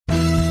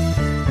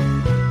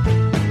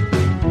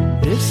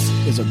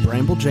is a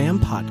Bramble Jam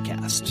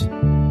podcast.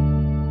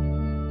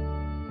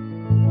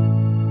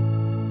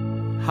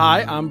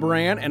 Hi, I'm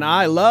Bran, and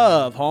I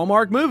love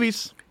Hallmark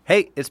movies.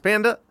 Hey, it's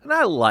Panda, and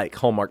I like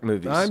Hallmark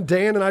movies. I'm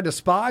Dan, and I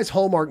despise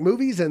Hallmark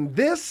movies, and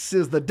this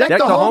is the Deck the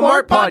the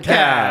Hallmark Hallmark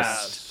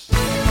podcast.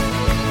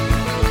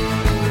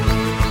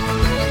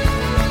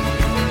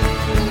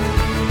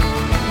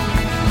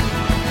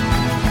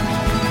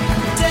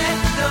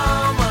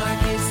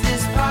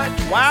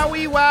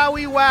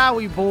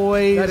 Wowie,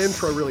 boys. That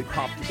intro really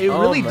popped. It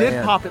really did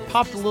man. pop. It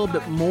popped a little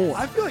bit more.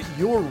 I feel like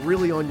you're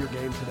really on your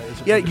game today.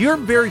 As a Yeah, producer. you're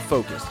very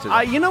focused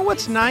today. You know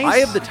what's nice? I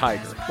have the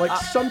tiger. Like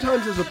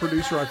sometimes as a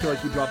producer, I feel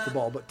like you dropped the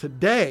ball, but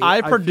today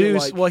I feel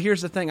produce. like well,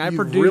 here's the thing. I you've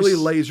produce. really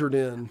lasered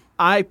in.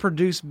 I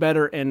produce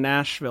better in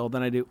Nashville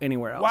than I do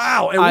anywhere else.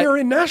 Wow, and we're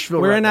in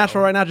Nashville. We're right in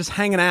Nashville now. right now, just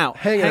hanging out.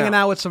 Hanging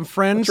out. with some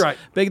friends. That's right.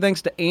 Big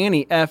thanks to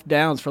Annie F.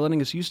 Downs for letting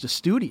us use the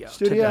studio.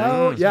 Today.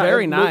 Yeah, It's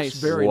very it nice. looks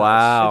very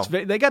Wow.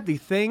 nice. They got the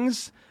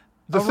things.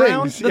 The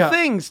around things, yeah. the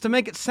things to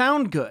make it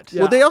sound good.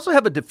 Yeah. Well, they also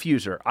have a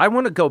diffuser. I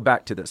want to go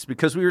back to this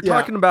because we were Yeah.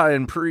 talking about it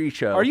in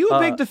pre-show. Are you a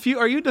big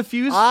Are you a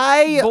diffuse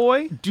I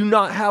boy? do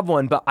not have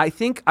one, but I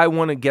think I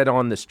want to get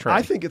on this train.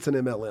 I think it's an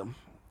MLM.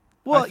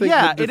 Well, I think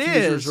yeah, the it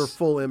diffusers is. are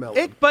full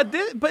MLM. But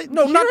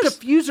No, not here's-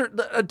 diffuser.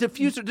 A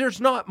diffuser. There's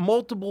not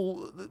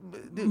multiple.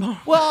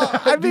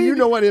 Well, I Do mean, you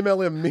know what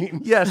MLM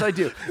means? Yes, I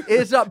do.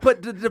 It's not,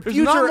 but the not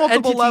diffuser multiple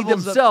entity levels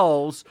of-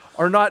 themselves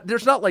are not.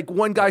 There's not like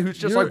one guy who's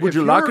just like, "Would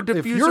you like a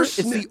diffuser?" It's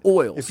the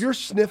oils. If you're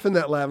sniffing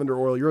that lavender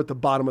oil, you're at the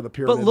bottom of the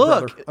pyramid. But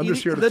look, brother. I'm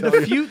just here to the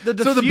tell you.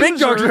 so the big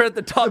dogs are at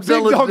the top. The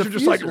big of dogs the are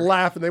just like diffuser.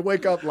 laughing. They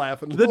wake up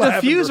laughing. The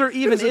Lavender. diffuser It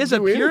even doesn't is a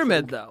do anything.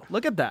 pyramid, though.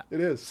 Look at that.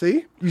 It is.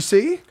 See? You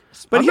see?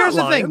 But I'm here's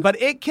not the thing. lying.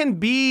 But it can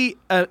be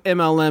a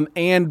MLM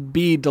and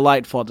be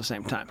delightful at the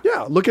same time.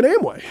 Yeah, look at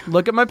Amway.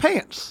 Look at my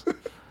pants.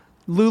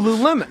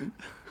 Lululemon.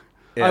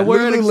 Yeah. I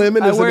wear it ex-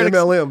 Lululemon I is wear an it ex-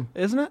 MLM.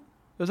 Isn't it?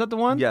 Is that the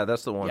one? Yeah,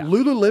 that's the one.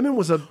 Lululemon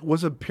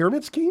was a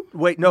pyramid scheme?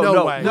 Wait, no,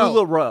 way.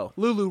 LuLaRoe.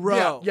 Lulu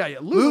Row. Yeah.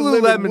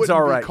 Lululemon's wouldn't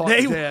all be right. caught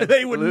They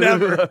dead. would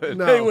never.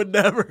 No. They would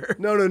never.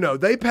 No.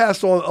 They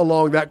passed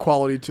along that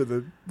quality to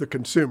the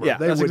consumer. Yeah,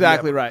 they that's would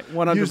exactly never. right.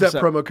 100%. Use that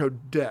promo code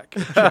DECK.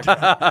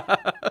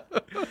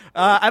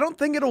 I don't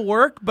think it'll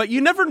work, but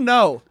you never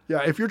know.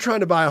 Yeah, if you're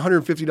trying to buy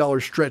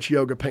 $150 stretch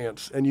yoga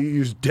pants and you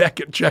use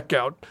DECK at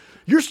checkout,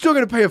 you're still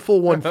going to pay a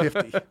full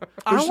 $150.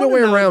 There's no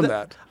way around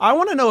that. I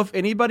want to know if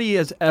anybody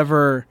has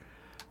ever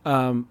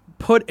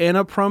put in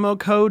a promo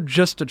code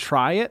just to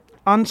try it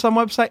on some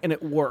website and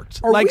it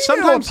worked. Are like we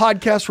sometimes on a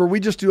podcast where we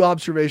just do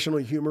observational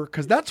humor?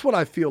 Because that's what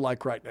I feel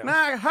like right now.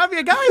 Nah, have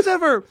you guys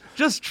ever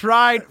just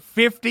tried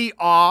 50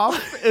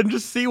 off and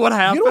just see what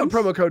happens? You know what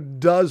promo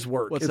code does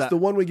work? What's it's that? the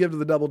one we give to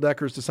the double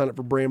deckers to sign up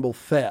for Bramble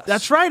Fest.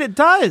 That's right, it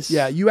does.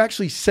 Yeah, you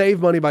actually save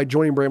money by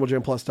joining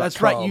BrambleJamPlus.com.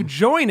 That's right. You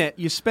join it,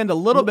 you spend a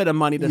little bit of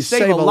money to You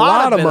save a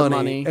lot of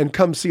money and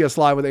come see us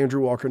live with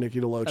Andrew Walker,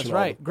 Nikki DeLoach. That's and all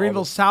right. the-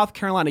 Greenville, all the- South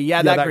Carolina.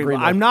 Yeah, that Greenville.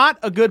 Greenville. I'm not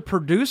a good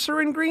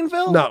producer in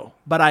Greenville. No.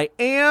 But I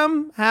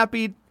am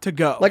happy to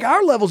go. Like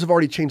our levels have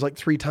already changed like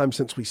 3 times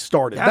since we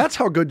started. Yeah. That's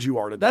how good you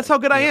are today. That's how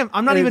good I am.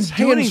 I'm not And even it's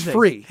doing anything.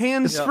 hands-free.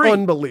 Hands It's free.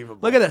 unbelievable.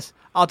 Look at this.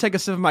 I'll take a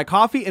sip of my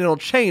coffee and it'll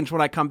change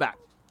when I come back.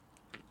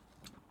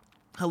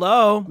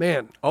 Hello.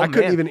 Man, Oh, I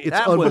couldn't man. even. It's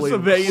That was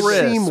unbelievable.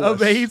 amazing. Seamless.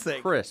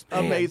 Amazing. Crisp.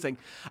 Amazing.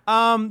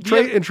 And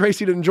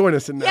Tracy didn't join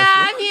us in Nashville.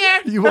 Yeah, I'm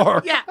here. You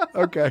are? Yeah.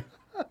 Okay.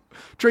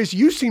 Tracy,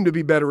 you seem to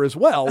be better as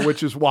well,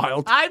 which is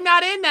wild. I'm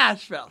not in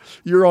Nashville.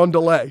 You're on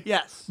delay.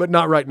 Yes. But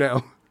not right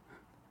now.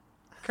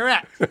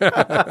 Correct.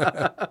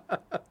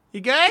 You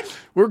good?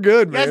 We're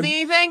good, You man. guys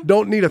need anything?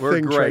 Don't need a We're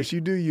thing, great. Trace.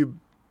 You do you.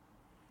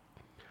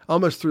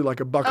 Almost threw like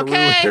a buckaroo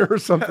Okay. here or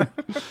something.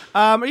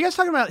 Are you guys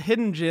talking about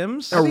hidden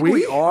gems? Are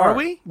we? Are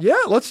we? Yeah,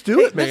 let's do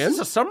it, man. This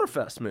is a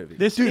Summerfest movie.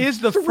 This Dude, is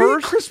the 3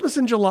 first. Christmas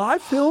in July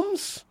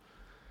films.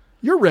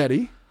 You're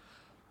ready.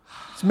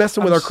 It's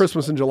messing with our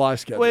Christmas in July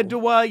schedule.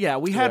 Yeah,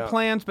 we had Yeah.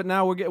 plans, but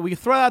now we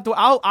throw out the.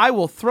 I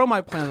will throw my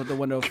plans out the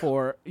window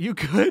for you.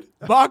 Good.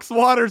 Box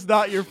water's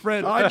not your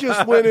friend. I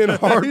just went in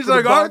hard. He's for the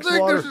like, I box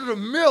think water. this is a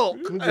milk.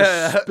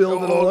 Just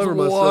spilled it all over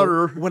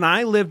myself. When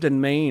I lived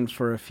in Maine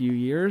for a few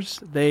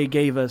years, they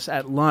gave us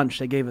at lunch.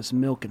 They gave us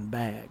milk in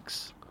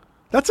bags.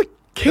 That's a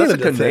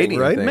Canada thing,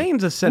 Canadian right? thing.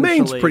 Maine's essentially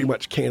Maine's pretty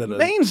much Canada.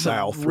 Maine's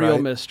South, a real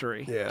right?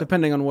 mystery, Yeah.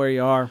 depending on where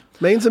you are.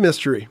 Maine's a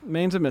mystery.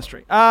 Maine's a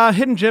mystery.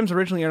 Hidden Gems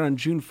originally aired on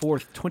June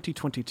 4th,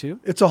 2022.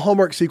 It's a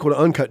Hallmark sequel to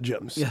Uncut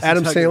Gems. Yes, Adam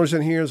exactly. Sandler's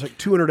in here. There's like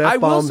 200 I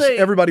will F-bombs. say-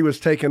 Everybody was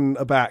taken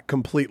aback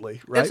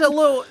completely, right? It's a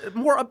little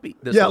more upbeat.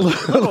 This yeah, a one.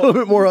 little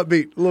bit more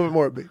upbeat. A little bit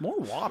more upbeat. More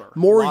water.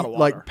 More A lot of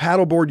like water.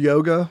 paddleboard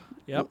yoga.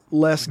 Yep.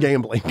 Less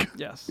gambling.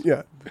 Yes.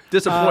 Yeah.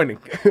 Disappointing.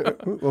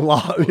 A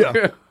lot.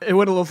 Yeah. It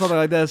went a little something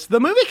like this. The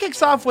movie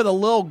kicks off with a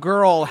little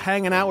girl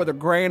hanging out with her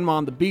grandma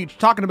on the beach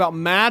talking about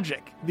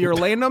magic. The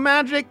Orlando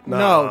magic?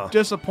 No,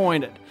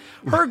 disappointed.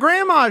 Her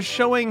grandma is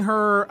showing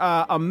her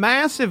a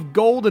massive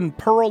golden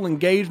pearl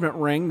engagement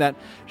ring that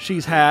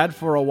she's had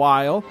for a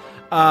while.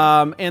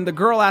 And the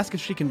girl asks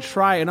if she can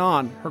try it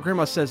on. Her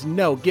grandma says,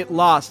 no, get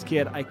lost,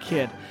 kid. I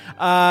kid.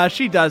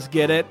 She does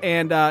get it,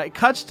 and it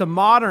cuts to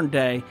modern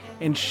day,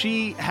 and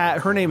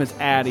her name is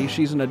Addie.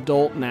 She's an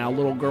adult now,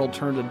 little girl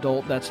turned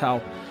adult. That's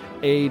how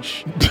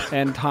age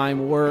and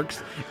time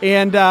works.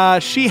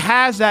 And she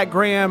has that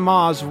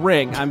grandma's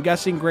ring. I'm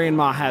guessing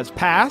grandma has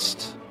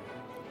passed.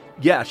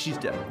 Yeah, she's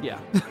dead. Yeah.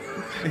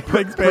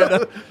 Thanks,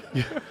 Panda.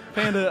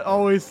 Panda,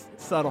 always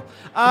subtle.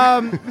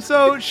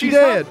 So she's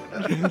dead.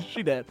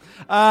 She did.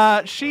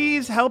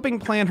 She's helping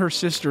plan her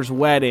sister's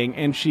wedding,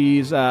 and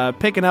she's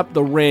picking up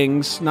the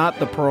rings, not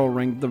the pearl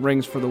ring, the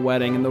rings for the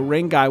wedding. And the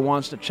ring guy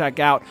wants to check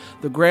out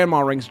the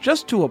grandma rings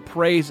just to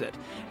appraise it.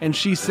 And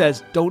she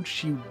says,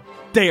 don't you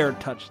dare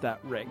touch that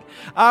ring.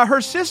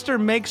 Her sister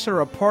makes her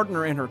a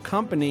partner in her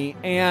company,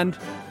 and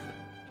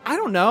I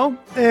don't know.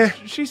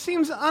 She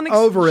seems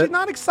over it. She's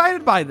not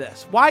excited by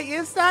this. Why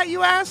is that,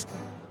 you ask?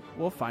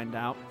 We'll find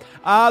out.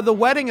 The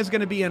wedding is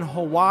going to be in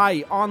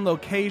Hawaii on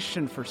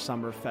location for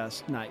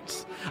Summerfest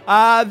nights.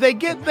 They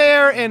get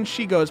there, and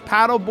she goes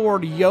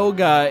paddleboard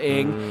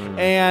yogaing,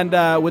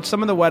 and with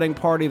some of the wedding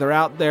party, they're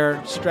out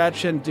there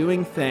stretching,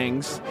 doing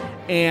things,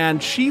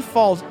 and she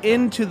falls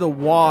into the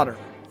water.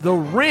 The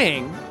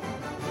ring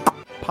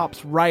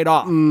pops right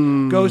off,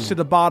 goes to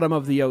the bottom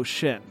of the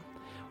ocean.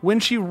 When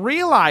she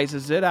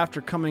realizes it after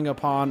coming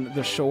upon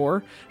the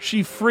shore,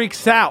 she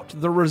freaks out.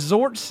 The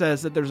resort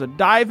says that there's a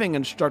diving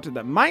instructor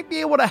that might be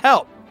able to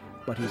help,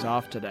 but he's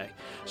off today.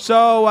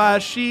 So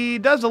she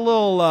does a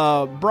little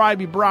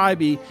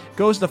bribey,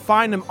 goes to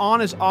find him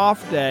on his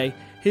off day.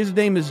 His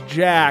name is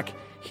Jack.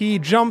 He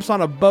jumps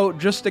on a boat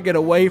just to get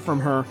away from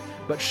her,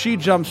 but she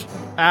jumps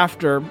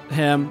after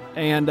him,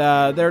 and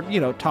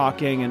they're,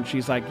 talking, and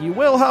she's like, you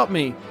will help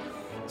me.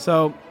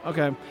 So,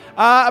 okay.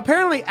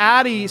 Apparently,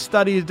 Addie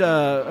studied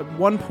at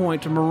one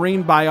point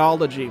marine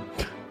biology,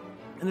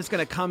 and it's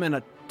going to come in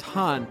a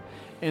ton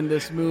in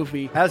this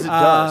movie. As it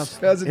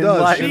does. As it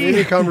does. In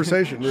any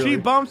conversation, really. She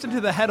bumps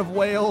into the head of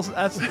whales.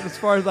 That's as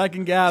far as I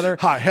can gather.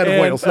 Hi, head of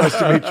whales. Nice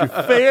to meet you.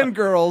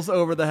 Fangirls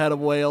over the head of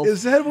whales.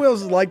 Is the head of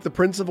whales like the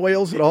Prince of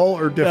Wales at all,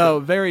 or different? No,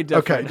 very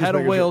different. Okay, head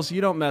of whales,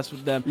 you don't mess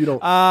with them. You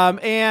don't.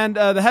 And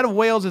the head of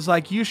whales is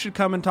like, you should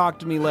come and talk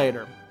to me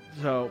later.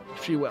 So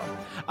she will.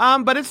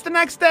 But it's the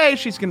next day.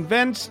 She's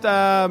convinced.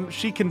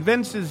 She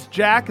convinces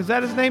Jack. Is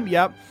that his name?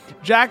 Yep.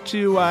 Jack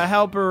to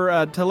help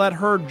her, to let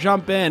her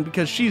jump in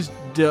because she's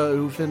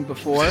dove in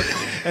before.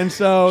 And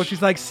so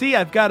she's like, see,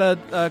 I've got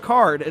a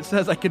card. It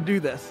says I can do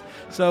this.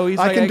 So he's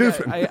like,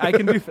 I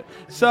can do it.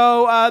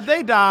 So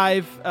they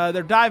dive.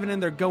 They're diving in.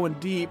 They're going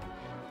deep.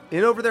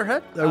 In over their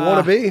head? They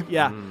want to be.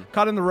 Yeah.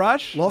 Caught in the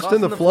rush. Lost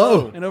in the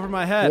flow. And over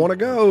my head. Want to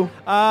go.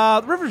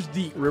 The river's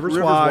deep. River's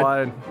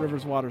wide.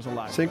 River's water's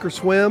alive. Sink or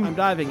swim. I'm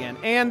diving in.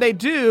 And they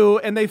do,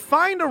 and they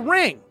find a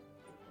ring.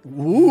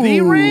 Ooh.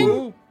 The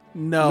ring?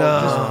 No.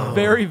 Just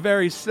very,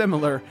 very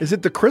similar. Is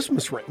it the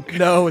Christmas ring?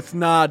 No, it's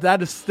not.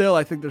 That is still,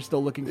 I think they're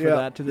still looking for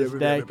that to this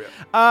day.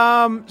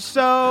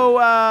 So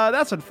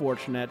that's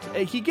unfortunate.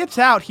 He gets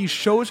out. He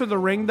shows her the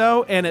ring,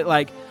 though, and it,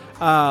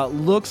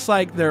 looks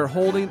like they're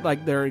holding,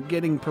 like they're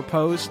getting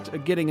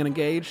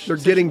engaged. They're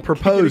getting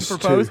proposed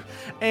to.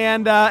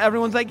 And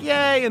everyone's like,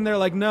 yay. And they're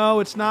like, no,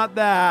 it's not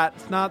that.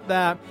 It's not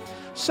that.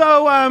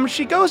 So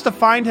she goes to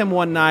find him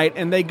one night,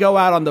 and they go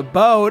out on the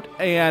boat,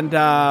 and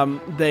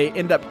they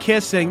end up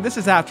kissing. This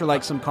is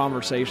after some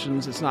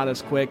conversations. It's not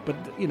as quick, but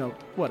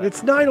whatever.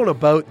 It's night on a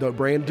boat, though,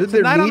 Brand. Did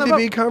there need to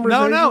be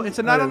conversation? No, it's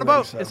a night on a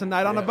boat. So. It's a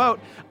night on a boat.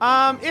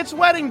 It's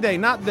wedding day,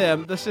 not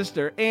them, the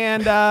sister.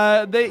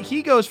 And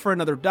he goes for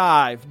another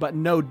dive, but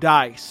no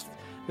dice.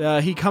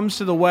 He comes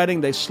to the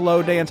wedding. They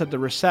slow dance at the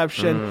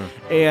reception,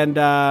 and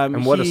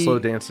what a slow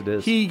dance it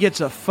is. He gets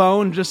a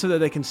phone just so that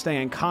they can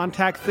stay in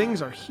contact.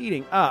 Things are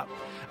heating up.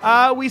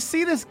 We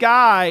see this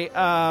guy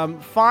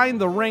find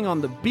the ring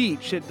on the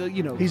beach. He's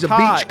tides. A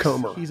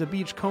beachcomber. He's a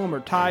beachcomber,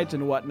 tides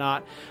and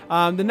whatnot.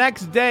 The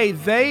next day,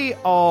 they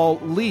all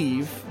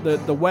leave.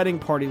 The wedding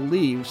party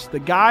leaves. The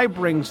guy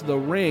brings the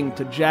ring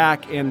to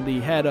Jack and the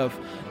head of,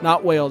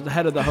 not Wales, the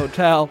head of the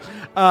hotel,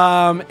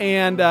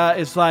 and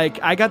it's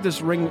like, I got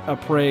this ring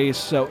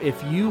appraised, so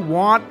if you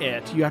want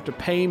it, you have to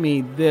pay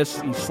me this.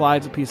 He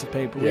slides a piece of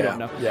paper. We don't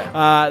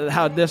know.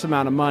 How this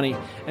amount of money.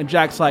 And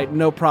Jack's like,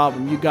 no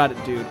problem. You got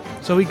it, dude.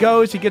 So he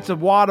goes, he gets a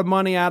wad of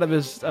money out of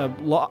his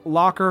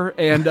locker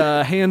and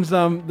hands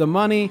them the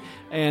money,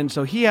 and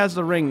so he has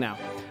the ring now.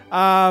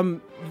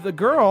 The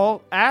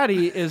girl,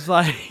 Addie, is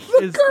like...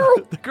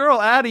 The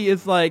girl, Addie,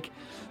 is like,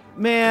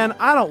 man,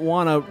 I don't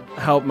want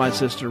to help my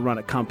sister run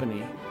a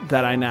company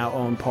that I now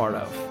own part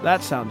of.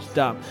 That sounds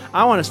dumb.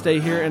 I want to stay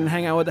here and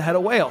hang out with the head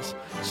of whales.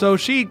 So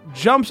she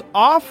jumps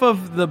off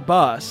of the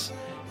bus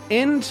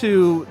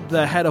into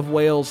the head of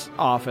whales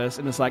office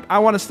and is like, I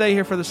want to stay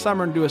here for the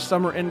summer and do a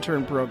summer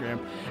intern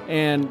program.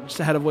 And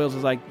the head of whales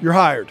is like, you're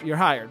hired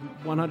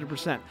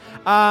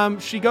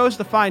 100%. She goes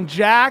to find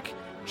Jack,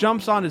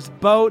 jumps on his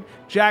boat.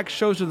 Jack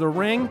shows her the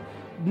ring.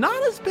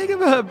 not as big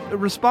of a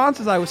response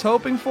as I was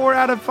hoping for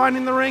out of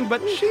Finding the Ring,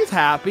 but she's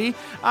happy.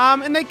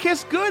 And they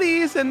kiss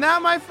goodies, and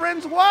that, my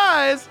friends,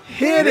 was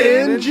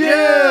Hidden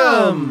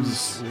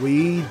Gems.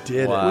 We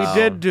did Wow. it.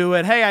 We did do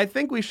it. Hey, I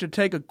think we should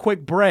take a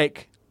quick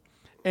break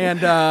and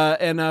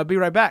be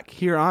right back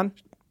here on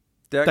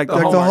Deck Deck the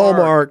Like the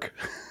Hallmark.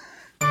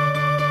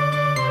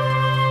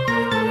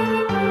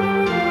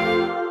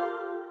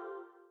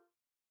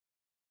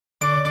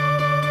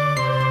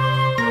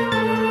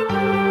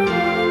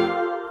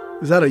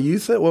 Is that a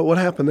youth thing? What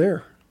happened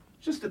there?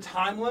 just a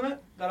time limit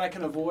that I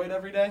can avoid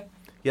every day.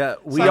 Yeah,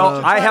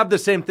 So, I have the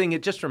same thing.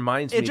 It just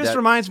reminds me. It just that,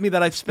 reminds me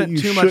that I've spent You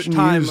too much shouldn't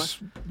time. use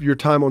your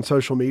time on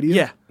social media.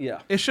 Yeah, Yeah.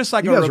 It's just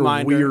like You a guys are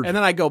reminder, weird. and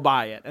then I go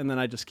buy it, and then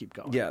I just keep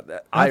going. Yeah,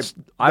 That I've is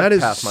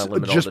passed my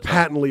limit just all the time.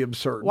 patently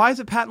absurd. Why is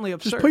it patently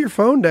absurd? Just put your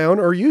phone down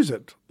or use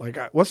it. Like,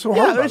 what's so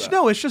hard about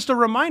that? it's just a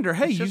reminder.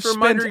 Hey, you just a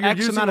spent reminder you're X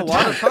using amount a of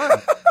lot time.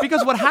 of time.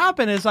 Because what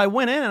happened is I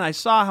went in and I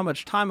saw how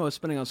much time I was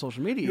spending on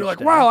social media. You're each like,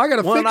 day. wow, I got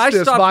to When I fix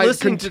this stopped by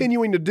listening to-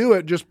 continuing to do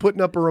it, just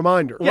putting up a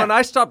reminder. When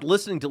I stopped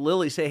listening to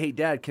Lily say, "Hey,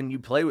 Dad, can you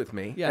play with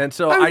me?" Yeah. and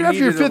so I mean, I after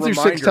your needed a fifth or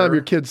sixth time reminder.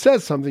 your kid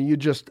says something, you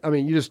just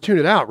tune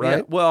it out, right?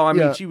 Yeah, well, I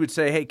mean, Yeah. she would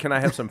say, "Hey, can I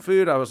have some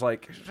food?" I was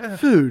like,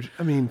 Food.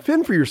 I mean,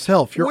 fend for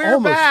yourself. You're We're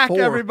almost back, 4.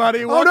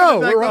 everybody. Oh Welcome no,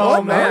 to Deck we're the on.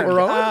 Hallmark.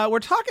 We're on. We're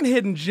talking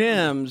hidden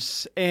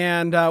gems,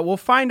 and we'll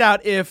find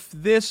out if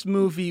this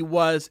movie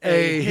was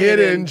A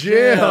hidden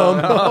gem.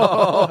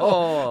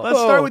 Let's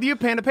start with you,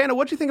 Panda. Panda,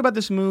 what do you think about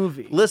this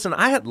movie? "Listen,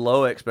 I had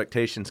low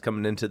expectations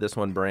coming into this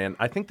one, Brand.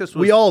 I think this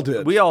was We all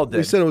did. We all did.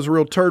 We said it was a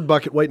real turd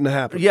bucket waiting to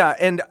happen. yeah,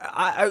 and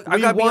I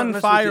We got one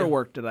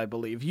firework, did I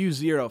believe? You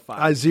 0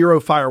 firework. I zero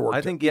firework.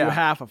 I think yeah, You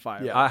half a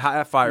firework. I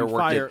high fireworked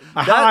fire- it.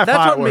 I high That's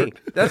on me.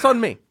 fireworked. That's on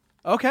me.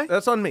 Okay.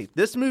 That's on me.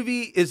 This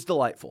movie is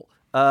delightful.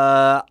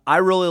 I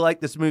really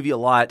like this movie a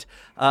lot.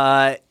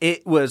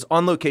 It was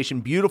on location,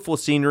 beautiful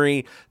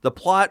scenery. The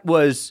plot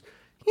was,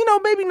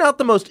 maybe not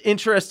the most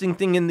interesting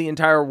thing in the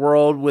entire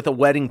world with a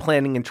wedding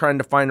planning and trying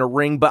to find a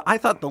ring, but I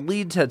thought the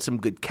leads had some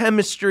good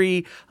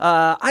chemistry.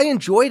 I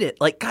enjoyed it.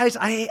 Like, guys,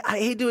 I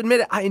hate to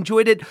admit it, I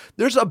enjoyed it.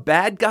 There's a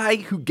bad guy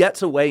who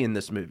gets away in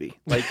this movie.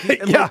 Like,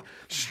 yeah,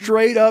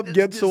 straight up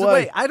gets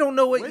away. I don't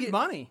know what With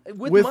money.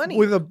 With money.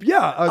 with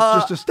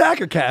just a stack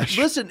of cash.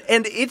 Listen,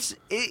 and is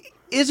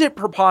it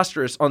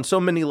preposterous on so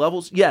many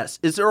levels? Yes.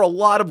 Is there a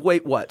lot of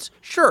wait whats?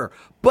 Sure.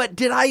 But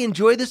did I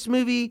enjoy this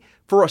movie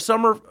for a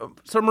summer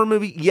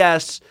movie?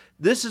 Yes.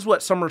 This is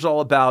what summer's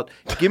all about.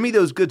 Give me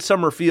those good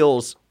summer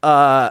feels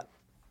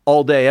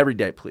all day, every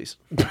day, please.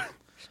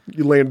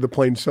 You landed the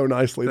plane so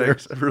nicely there.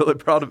 Thanks. I'm really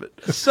proud of it.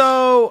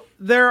 So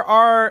there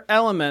are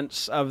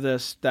elements of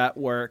this that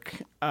work,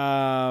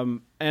 and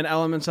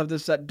elements of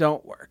this that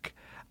don't work.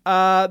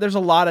 There's a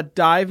lot of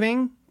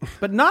diving,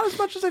 but not as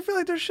much as I feel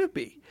like there should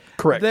be.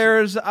 Correct.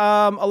 There's a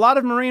lot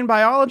of marine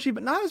biology,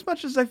 but not as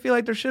much as I feel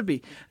like there should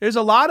be. There's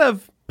a lot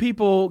of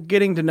people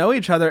getting to know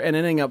each other and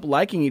ending up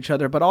liking each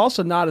other, but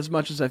also not as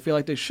much as I feel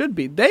like they should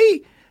be.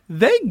 They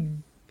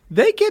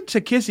get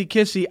to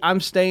kissy, I'm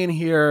staying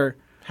here.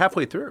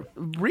 Halfway through.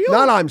 Real?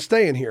 Not I'm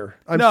staying here.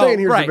 I'm staying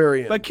here at the very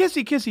end. But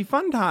kissy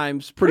fun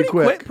times pretty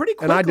quick. pretty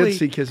quickly. And I did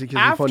see Kissy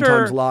Fun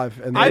Times live,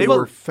 and they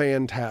were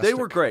fantastic. They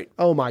were great.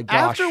 Oh my gosh!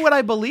 After what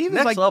I believe is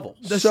Next like level.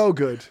 So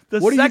good. the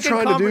What are you second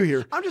trying to do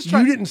here? I'm just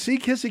trying. You didn't see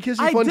Kissy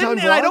I Fun didn't, Times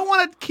and live? I don't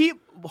want to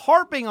keep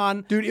harping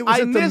on. Dude, it was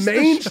I at the missed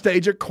main show.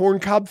 stage at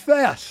Corncob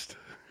Fest.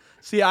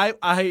 See, I You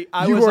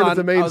was weren't on at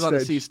the main I was stage. on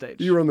the C stage.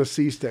 You were on the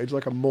C stage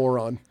like a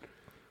moron.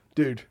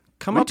 Dude,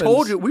 Comeuppance.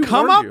 told you. We warned you.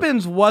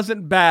 Comeuppance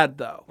wasn't bad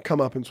though.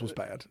 Comeuppance was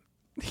bad.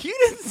 You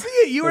didn't see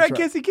it. You were That's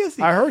at right.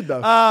 Kissy. I heard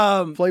though.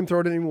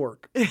 Flamethrower didn't even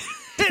work. It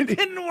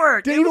didn't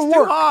work. Didn't it was even too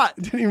work. hot.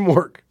 It didn't even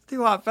work.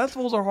 Too hot.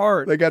 Festivals are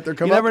hard. They got their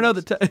You never know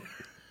comeuppance.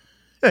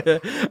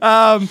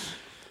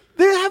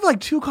 They have like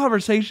 2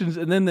 conversations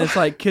and then this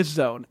like kiss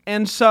zone.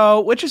 And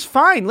so, which is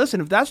fine. Listen,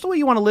 if that's the way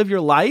you want to live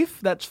your life,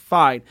 that's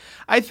fine.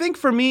 I think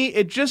for me,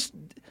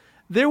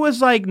 there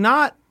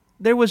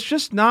was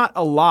just not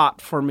a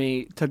lot for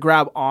me to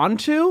grab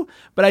onto,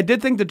 but I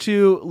did think the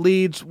 2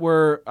 leads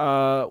were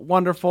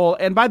wonderful.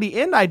 And by the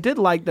end, I did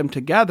like them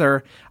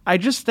together. I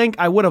just think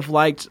I would have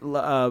liked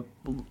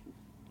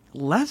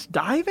less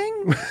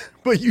diving.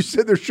 But you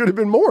said there should have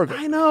been more of it.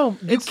 I know.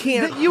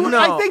 can't- I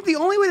no. think the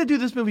only way to do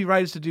this movie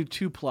right is to do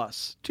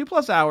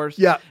 2+ hours.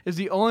 Yeah. Is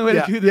the only way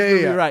to do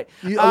this movie right.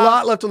 A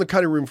lot left on the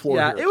cutting room floor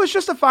Yeah, here. it was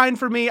just a fine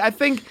for me. I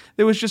think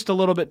there was just a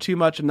little bit too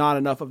much and not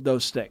enough of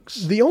those stinks.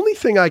 The only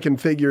thing I can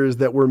figure is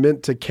that we're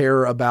meant to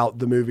care about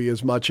the movie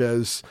as much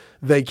as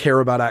they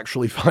care about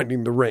actually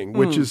finding the ring,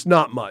 which is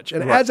not much.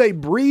 And as a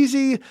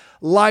breezy,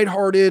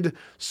 lighthearted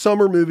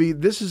summer movie,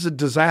 this is a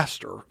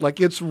disaster. Like,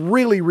 it's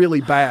really,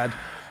 really bad.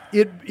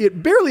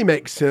 It barely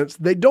makes sense.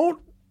 They don't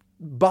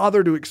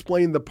bother to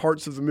explain the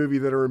parts of the movie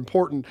that are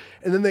important,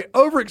 and then they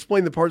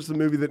over-explain the parts of the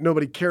movie that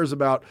nobody cares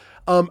about.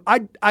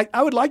 I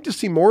would like to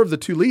see more of the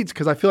 2 leads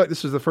because I feel like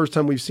this is the first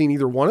time we've seen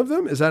either one of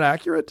them. Is that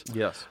accurate?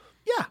 Yes.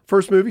 Yeah.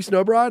 First movie,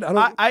 Snowbride? I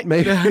don't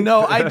maybe.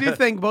 No, I do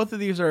think both of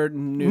these are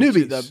new to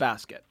Newbies. the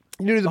basket.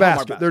 New to the Hallmark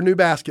basket. basket. They're new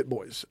basket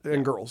boys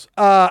and girls.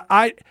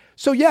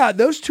 So yeah,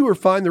 those two are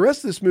fine. The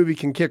rest of this movie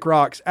can kick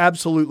rocks.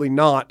 Absolutely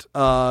not.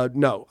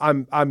 No,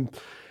 I'm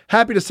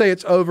happy to say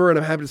it's over, and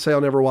I'm happy to say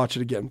I'll never watch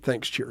it again.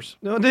 Thanks. Cheers.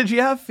 No, did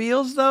you have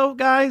feels though,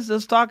 guys?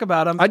 Let's talk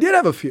about them. I did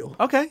have a feel.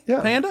 Okay,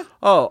 Yeah. Panda.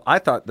 Oh, I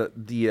thought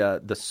that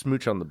the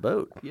smooch on the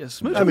boat. Yeah,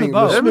 smooch I on the mean,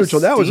 boat. the smooch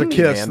on that was a Steamy,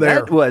 kiss man. there.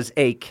 That was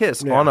a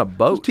kiss on a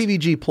boat.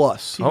 TVG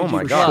plus. Oh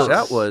my for gosh, sure.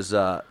 that was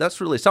that's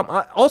really something.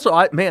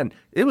 Man,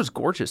 it was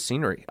gorgeous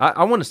scenery.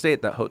 I want to stay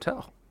at that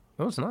hotel.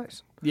 It was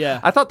nice. Yeah.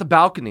 I thought the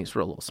balconies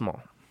were a little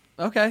small.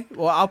 Okay,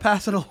 well, I'll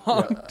pass it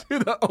along to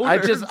the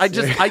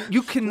owners.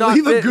 You cannot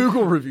Leave a fit-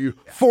 Google review.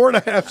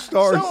 4.5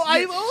 stars. So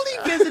I've only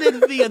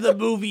visited the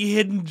movie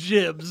Hidden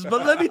Gems,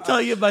 but let me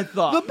tell you my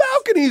thoughts. the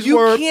balconies You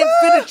were. can't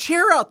fit a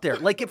chair out there.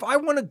 Like, if I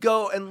want to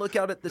go and look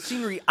out at the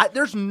scenery,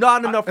 there's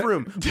not enough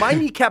room. My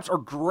kneecaps are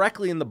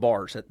directly in the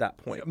bars at that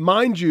point.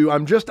 Mind you,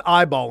 I'm just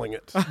eyeballing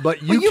it,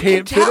 but you, But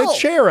can't can fit a tell.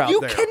 chair out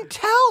You there. can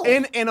tell.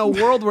 In a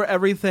world where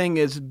everything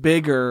is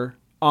bigger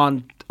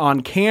on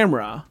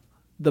camera,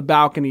 the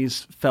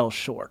balconies fell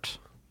short.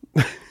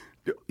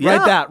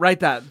 Yeah.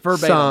 Write that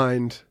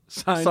verbatim.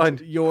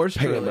 Signed. Yours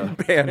truly.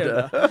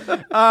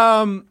 Panda.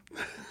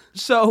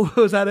 So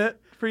was that it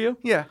for you?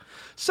 Yeah.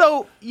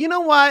 So you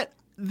know what?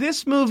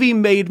 This movie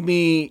made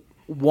me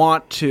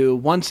want to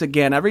once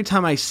again. Every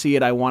time I see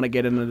it, I want to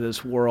get into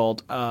this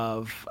world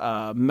of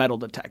metal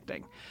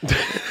detecting.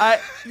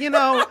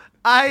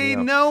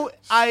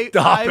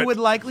 I would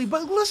likely,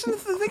 but listen,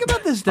 think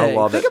about this day.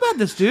 love Think it. about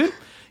this, dude.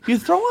 You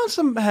throw on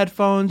some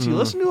headphones, you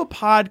listen to a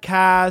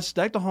podcast,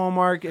 deck the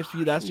Hallmark if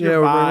that's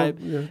your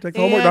vibe.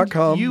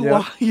 DeckTheHallmark.com.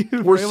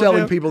 You We're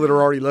selling people that are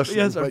already listening.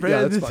 Yes, but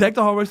yeah, that's Detect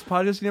the Hallmark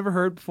podcast you never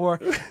heard before.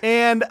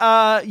 And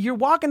you're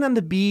walking on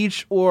the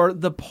beach or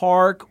the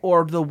park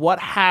or the what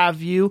have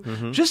you,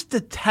 just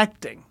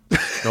detecting.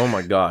 Oh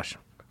my gosh.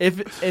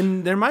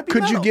 And there might be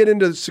Could you metal. get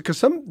into,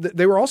 because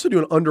they were also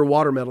doing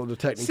underwater metal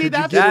detecting. See, Could you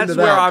that's- get That's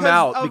into where that? I'm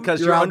out Because because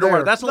you're you're out underwater.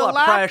 there. That's a lot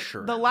of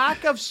pressure. The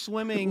lack of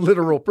swimming.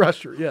 Literal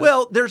pressure, yes.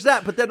 Well, there's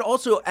that, but then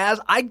also as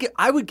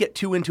I would get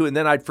too into it, and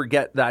then I'd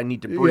forget that I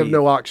need to breathe. You have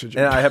no oxygen.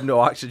 and I have no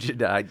oxygen.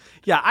 Yeah, I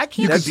you can't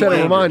could That'd be set a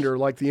dangerous. reminder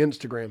like the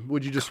Instagram.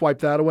 Would you just swipe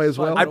that away as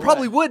well? I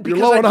probably would You're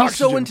because low I'd on be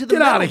so oxygen. into the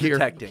Get outta metal here.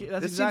 detecting.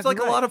 That's This exactly seems like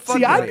right. a lot of fun.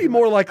 See, to I'd me. be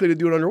more likely to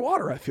do it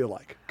underwater, I feel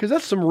like. Because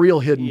that's some real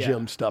hidden Yeah.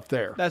 gem stuff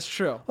there. That's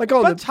true. Like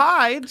on but the-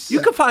 tides.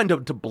 You could find a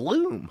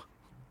doubloon.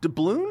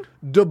 Doubloon?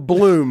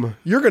 Doubloon.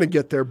 You're going to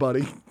get there,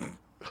 buddy.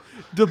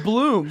 the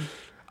bloom.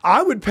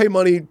 I would pay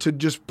money to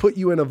just put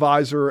you in a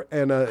visor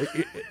and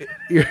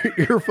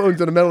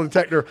earphones and a metal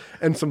detector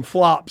and some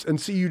flops and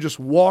see you just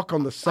walk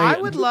on the sand. I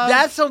would love.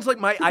 That sounds like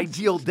my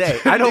ideal day.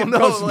 I don't know.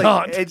 does like,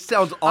 not. It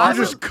sounds You're awesome.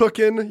 just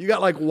cooking. You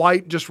got like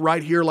white just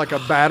right here, like a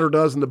batter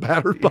does in the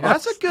batter box.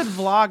 That's a good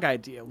vlog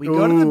idea. We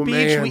go to the Ooh, beach.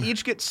 man. We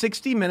each get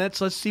 60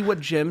 minutes. Let's see what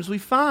gems we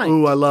find.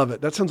 Ooh, I love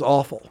it. That sounds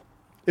awful.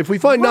 If we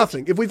find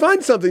nothing, if we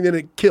find something, then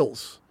it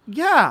kills.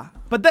 Yeah,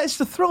 but that's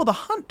the thrill of the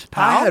hunt,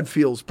 pal. I had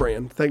feels,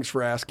 Brand. Thanks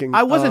for asking.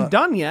 I wasn't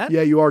done yet.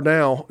 Yeah, you are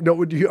now. No,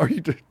 would you? Are you?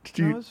 Do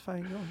No, you it's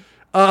fine. Go.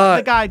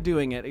 The guy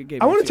doing it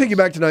gave I me want to take feels. you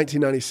back to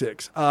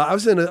 1996. I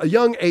was in a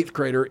young 8th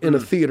grader in a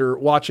theater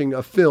watching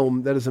a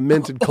film that is a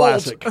minted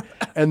classic,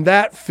 and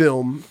that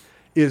film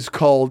is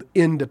called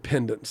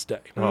Independence Day.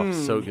 Oh,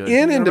 so good.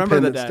 In Remember the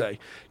Independence day. Day,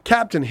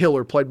 Captain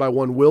Hiller, played by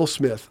one Will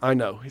Smith. I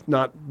know, he's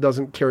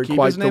doesn't carry Keep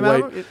quite his the name out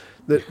weight of it?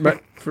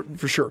 that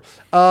for sure.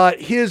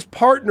 His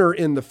partner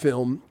in the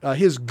film,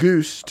 his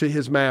goose to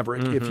his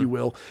maverick, if you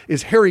will,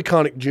 is Harry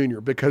Connick Jr.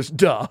 Because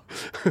duh,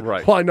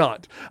 Right. why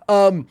not?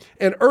 And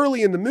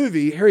early in the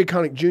movie, Harry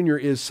Connick Jr.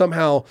 is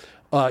somehow.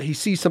 He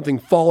sees something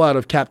fall out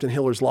of Captain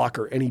Hiller's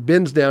locker, and he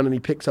bends down and he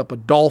picks up a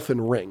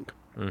dolphin ring.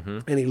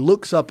 And he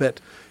looks up at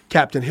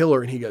Captain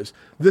Hiller and he goes,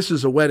 "This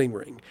is a wedding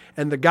ring."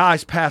 And the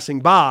guys passing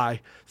by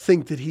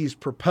think that he's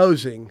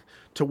proposing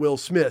to Will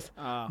Smith.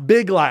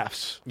 Big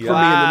laughs for me in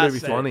the movie.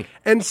 Classic. Funny.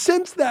 And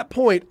since that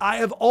point, I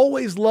have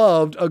always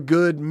loved a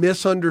good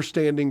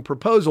misunderstanding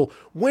proposal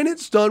when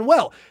it's done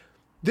well.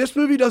 This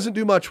movie doesn't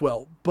do much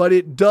well, but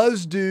it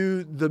does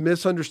do the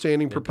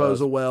misunderstanding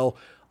proposal well.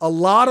 A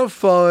lot of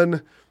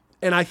fun.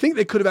 And I think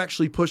they could have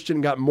actually pushed it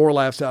and gotten more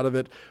laughs out of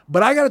it.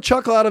 But I got a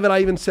chuckle out of it. I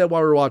even said while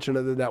we were watching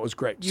it that that was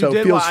great. You So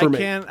did feels well. for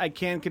me. I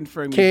can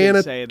confirm you Can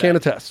did say that. can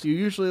attest. You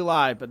usually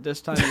lie, but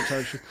this time you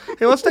told you.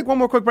 Hey, let's take one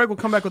more quick break. We'll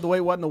come back with the wait,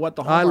 what, and the what,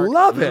 the I Hallmark.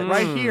 love it.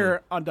 Right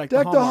here on Deck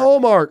Deck the the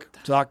Hallmark.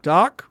 Hallmark.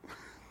 Doc.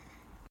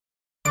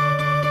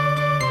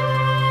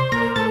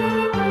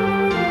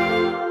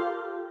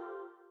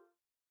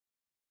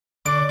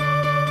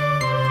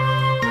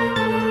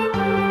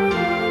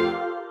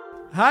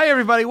 Hi,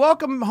 everybody.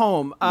 Welcome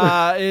home.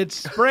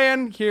 It's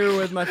Bran here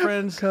with my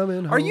friends.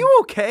 Coming home. Are you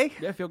okay?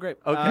 Yeah, I feel great.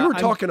 You were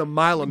talking a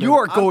mile a minute. You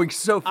are going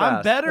so fast.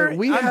 I'm better.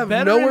 We I'm have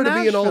better nowhere in to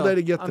be and all Nashville. day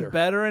to get there. I'm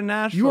better in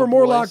Nashville. You are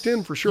more boys. locked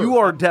in for sure. You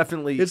are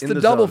definitely It's in the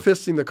the double zone.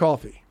 fisting the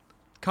coffee.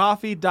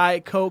 Coffee,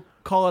 Diet Coke,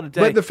 call it a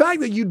day. But the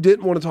fact that you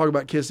didn't want to talk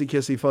about Kissy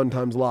Kissy Fun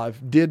Times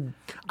Live did.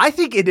 I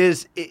think it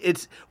is.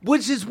 It's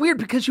which is weird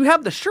because you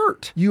have the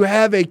shirt. You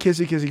have a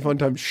Kissy Kissy Fun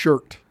Times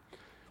shirt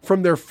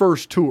from their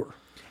first tour.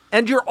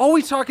 And you're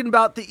always talking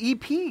about the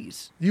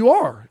EPs. You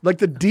are. Like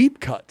the deep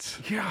cuts.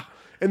 Yeah.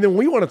 And then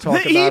we want to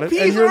talk The about EPs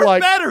it. And you're are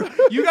like, better.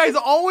 You guys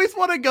always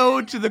want to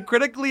go to the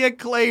critically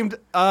acclaimed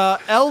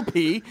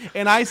LP,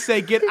 and I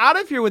say, get out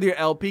of here with your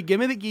LP. Give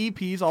me the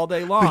EPs all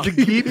day long. The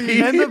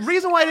EPs? And the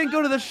reason why I didn't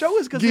go to the show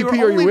is because GP,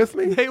 are you with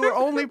me? They were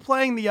only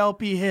playing the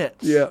LP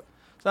hits. yeah, So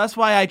that's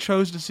why I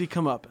chose to see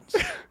Comeuppance.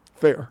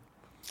 fair.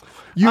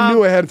 You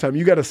knew ahead of time.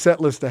 You got a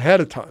set list ahead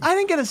of time. I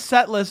didn't get a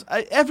set list.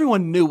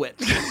 Everyone knew it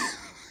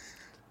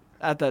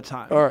at that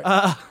time. All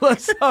right.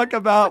 Let's talk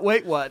about,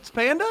 wait, what?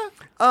 Panda?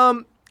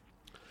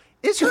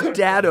 Is your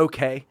dad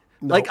okay?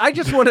 No. Like, I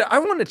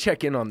want to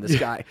check in on this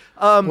guy.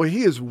 Well,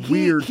 he is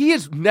weird. He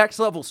is next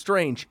level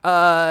strange.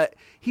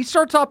 He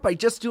starts off by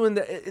just doing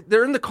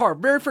they're in the car.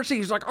 Very first thing,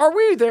 he's like, are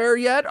we there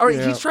yet?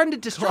 Yeah. He's trying to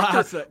distract her.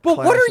 Classic. But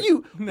what are Classic.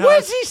 you, No. what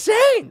is he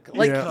saying?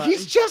 Like, Yeah.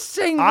 he's just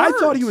saying I words.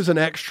 thought he was an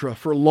extra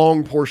for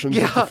long portions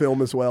of the Yeah.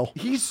 film as well.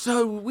 He's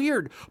so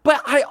weird.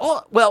 But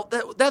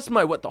that's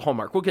my what the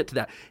Hallmark. We'll get to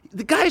that.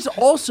 The guy's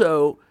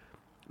also,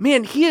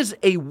 man, he is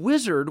a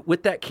wizard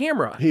with that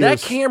camera. That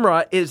is.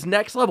 camera is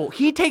next level.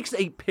 He takes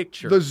a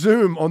picture. The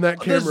zoom on that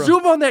camera. The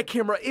zoom on that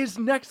camera is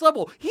next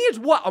level. He is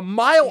what, a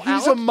mile out?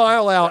 He's a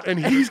mile out,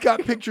 and he's got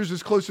pictures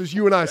as close as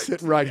you and I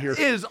sitting right here.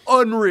 Is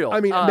unreal. I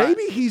mean,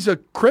 maybe he's a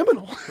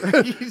criminal.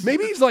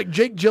 Maybe he's like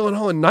Jake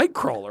Gyllenhaal in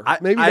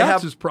Nightcrawler. Maybe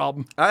that's his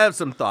problem. I have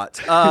some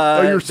thoughts.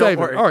 Oh, you're don't saving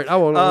worry. it. All right, I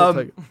won't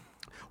take it.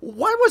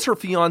 Why was her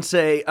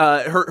fiance,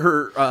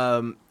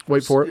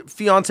 Wait for it.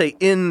 fiance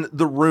in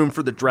the room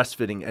for the dress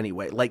fitting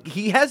anyway? Like,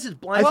 he has his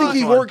blind. I think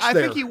he on. works I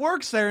there. think he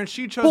works there, and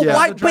she chose But to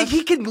why? have the dress. But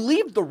he can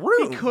leave the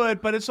room. He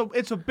could, but it's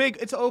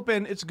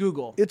open, it's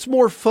Google. It's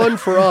more fun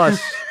for us.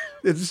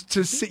 It's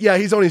to see. Yeah,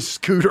 he's on his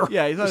scooter.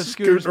 Yeah, he's on a Just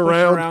scooter, just scooting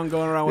pushing around,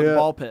 going around with Yeah.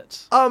 ball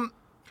pits.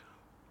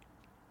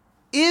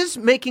 Is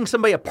making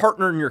somebody a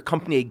partner in your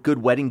company a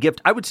good wedding gift?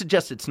 I would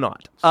suggest it's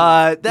not.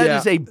 That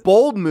is Yeah. a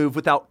bold move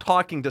without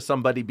talking to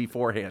somebody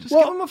beforehand. Just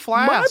give him a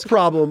flask. My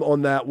problem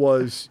on that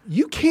was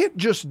you can't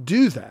just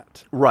do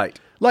that. Right.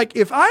 Like,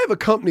 if I have a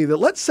company that,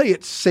 let's say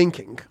it's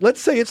sinking, let's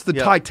say it's the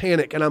Yeah.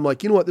 Titanic, and I'm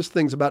like, you know what, this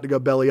thing's about to go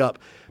belly up.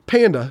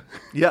 Panda,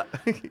 Yeah.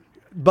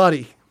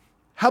 buddy,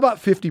 how about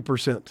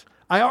 50%?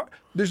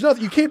 There's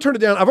nothing, you can't turn it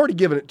down. I've already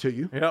given it to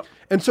you. Yep.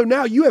 And so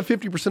now you have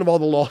 50% of all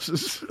the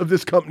losses of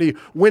this company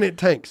when it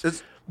tanks.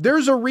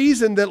 There's a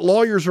reason that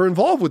lawyers are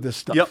involved with this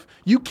stuff. Yep.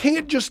 You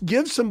can't just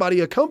give somebody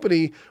a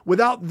company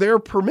without their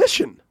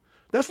permission.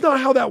 That's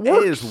not how that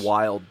works. It is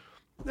wild.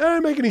 That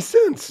doesn't make any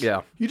sense.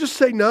 Yeah. You just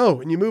say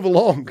no and you move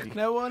along.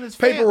 No, when it's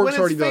Paperwork's when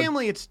already it's done.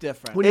 family, it's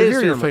different. When It you're is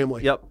here, your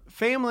family. Yep.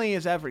 Family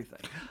is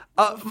everything.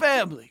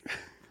 Family.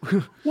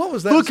 What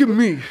was that? Look at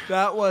me.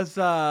 That was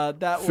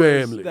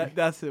Family.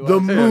 That's who The I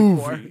was going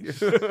for.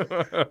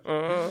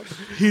 movies.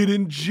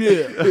 Hidden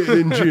gem.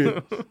 Hidden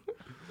gems.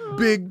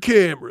 Big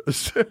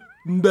cameras.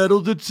 Metal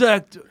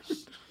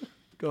detectors.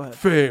 Go ahead.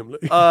 Family.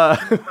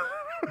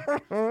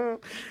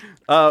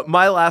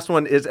 My last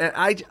one is, and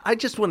I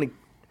just want to.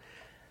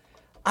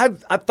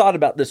 I've thought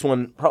about this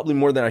one probably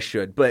more than I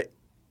should, but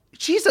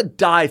she's a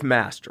dive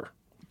master.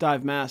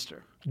 Dive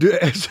master.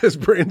 As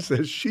Brand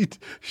says, she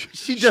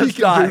does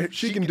can dive.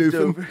 She can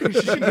doofin.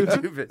 She can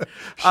doofin.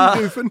 She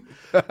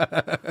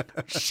doofin.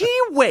 She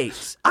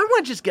waits. I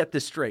want to just get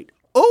this straight.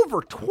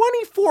 Over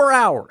 24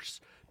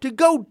 hours to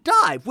go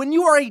dive when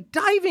you are a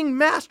diving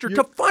master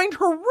to find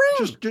her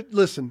ring. Just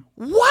listen.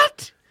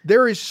 What?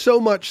 There is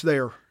so much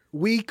there.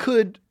 We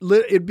could.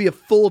 It'd be a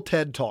full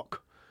TED Talk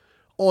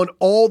on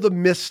all the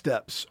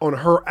missteps on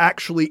her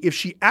actually. If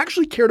she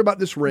actually cared about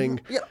this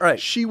ring, Yeah, right.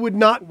 she would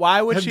not. Why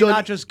would have she done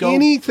not just go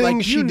anything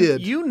like, she you,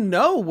 did? You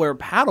know where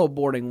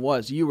paddleboarding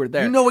was. You were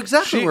there. You know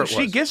exactly where it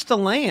She was. gets to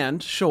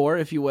land, shore,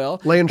 if you will.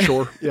 Land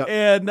shore. Yeah.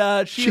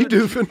 And She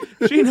doofing.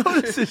 She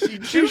notices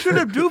she should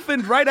have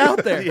doofined right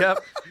out there. Yep.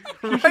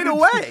 Right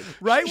away.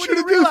 Right when Should've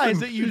you realize doofened.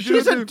 that you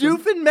She's a should have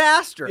doofin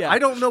master. Yeah. I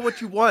don't know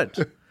what you want.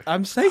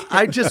 I'm saying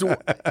I just.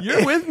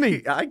 you're with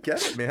me. I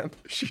get it, man.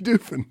 She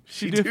doofing.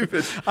 She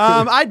doofin.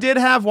 I did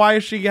have why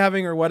is she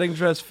having her wedding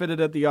dress fitted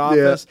at the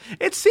office?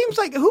 It seems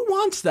like who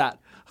wants that?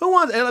 Who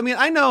wants? I mean,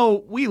 I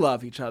know we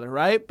love each other,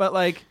 right? But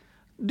like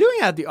doing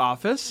it at the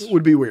office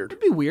Would be weird. would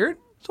be weird.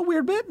 It's a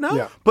weird bit, no?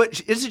 Yeah. But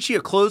isn't she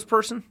a clothes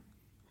person?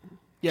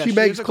 Yeah, She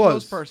makes is a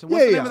clothes. person. Yeah,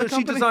 What's the yeah. name of the So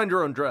she company? designed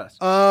her own dress.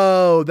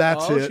 Oh,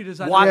 that's Oh, it. she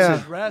designed Watson.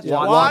 her dress.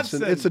 Yeah,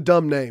 Watson. It's a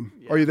dumb name.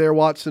 Are you there,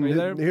 Watson? Are you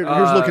there? Here's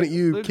looking at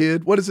you,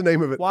 kid. What is the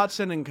name of it?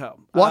 Watson and Co.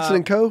 Watson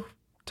and Co.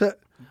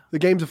 The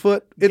game's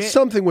afoot. It's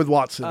something with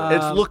Watson.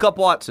 It's Look Up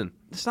Watson.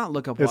 It's not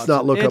Look Up It's Watson.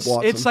 not Look Up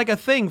Watson. It's like a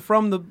thing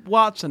from the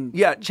Watson.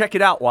 Yeah, check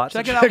it out,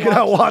 Watson. Check it out, Check it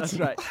out, Watson.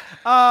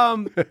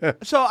 Watson. That's right.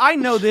 So I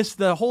know this.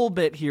 The whole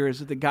bit here is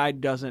that the guy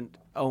doesn't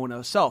own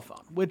a cell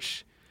phone,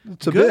 which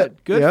It's a good.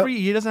 bit. Good Yep. for you.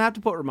 He doesn't have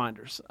to put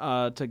reminders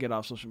to get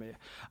off social media.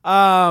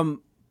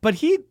 But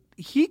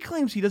he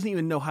claims he doesn't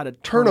even know how to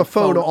Turn a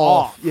phone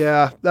off.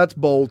 Yeah, that's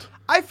bold.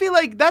 I feel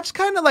like that's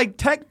kind of like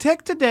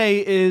tech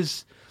today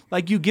is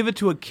like you give it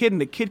to a kid and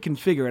the kid can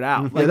figure it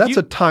out. Yeah, Like that's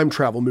a time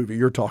travel movie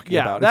you're talking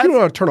Yeah, about. If that's- you don't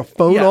know how to turn a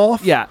phone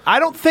off, Yeah, I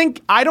don't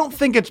think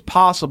it's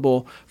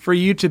possible for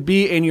you to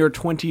be in your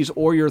 20s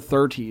or your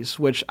 30s,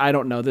 which I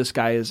don't know. This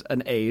guy is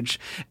an age,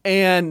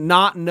 and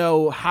not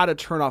know how to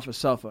turn off a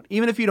cell phone,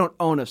 even if you don't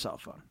own a cell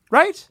phone,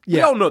 right? We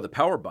all know the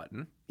power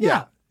button.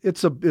 yeah,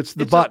 it's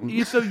the button.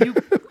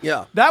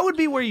 Yeah. That would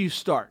be where you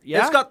start. Yeah,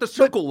 It's got the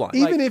circle line.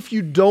 Even if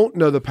you don't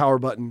know the power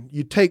button,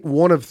 you take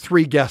one of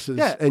 3 guesses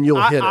and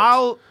you'll hit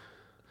it.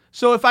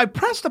 So if I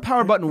press the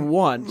power button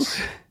once,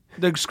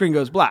 the screen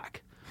goes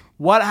black.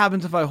 What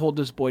happens if I hold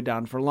this boy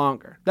down for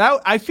longer?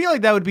 I feel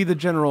like that would be the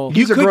general. You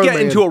He's a could grown get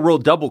man. into a real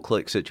double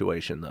click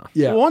situation, though.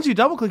 Yeah, Well, once you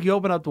double click, you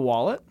open up the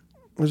wallet.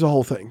 there's a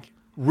whole thing.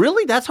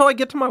 Really? That's how I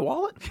get to my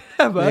wallet?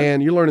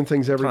 Man, you're learning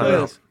things every I day.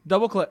 know.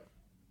 Double click,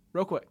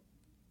 real quick.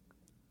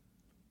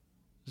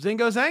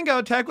 Zingo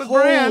Zango, tech with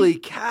brand. Holy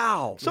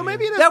cow. So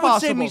maybe it is that possible.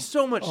 would save me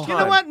so much time. You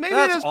know what? Maybe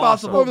That's it is awesome.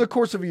 possible. Over the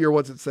course of a year,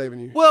 what's it saving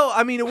you? Well,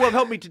 I mean, it will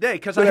help me today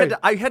because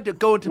I had to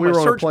go into We my were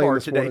on a search plane bar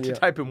this today morning, to yeah.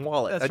 type in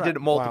wallet. That's I did right.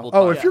 it multiple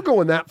Oh, times. if you're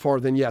going that far,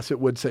 then yes, it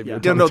would save you a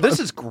No, ton no, of time. this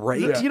is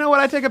great. You know what?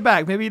 I take it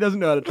back. Maybe he doesn't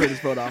know how to turn his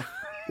phone off.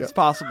 It's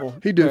possible.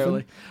 He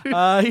doofing.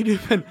 Barely. He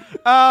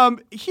doofing.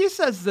 He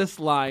says this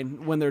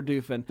line when they're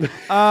doofing.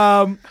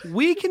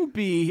 We can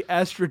be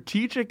as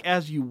strategic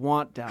as you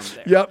want down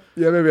there. Yep.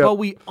 Yeah, maybe. But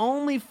we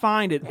only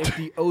find it if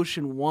the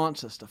ocean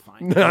wants us to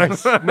find it.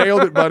 Nice.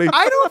 Nailed it, buddy.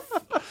 I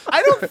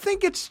don't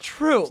think it's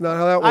true. It's not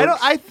how that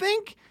works. I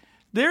think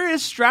there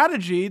is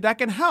strategy that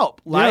can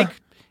help. Like,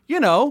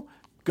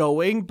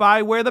 going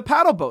by where the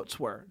paddle boats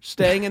were,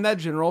 staying in that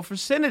general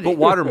vicinity. But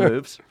water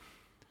moves.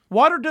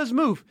 Water does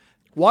move.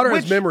 Water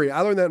Which- has memory. I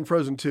learned that in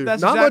Frozen 2. Not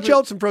That's much exactly-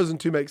 else in Frozen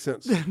 2 makes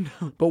sense.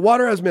 But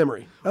water has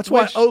memory. That's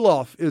why Which-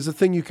 Olaf is a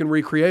thing you can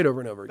recreate over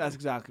and over again. That's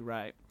exactly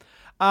right.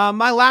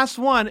 My last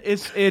one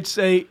is it's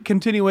a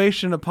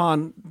continuation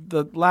upon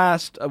the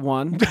last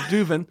one,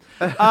 Duvin.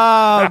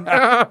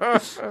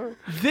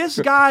 This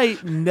guy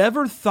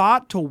never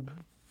thought to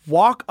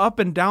walk up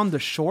and down the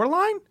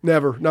shoreline.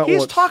 Never. Not He's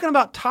once. talking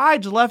about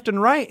tides left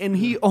and right, and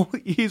he's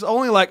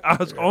only like,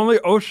 it's only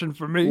ocean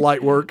for me.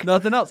 Light work.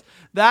 Nothing else.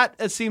 That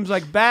it seems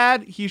like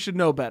bad. He should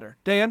know better.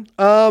 Dan?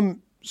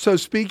 So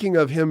speaking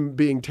of him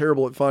being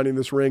terrible at finding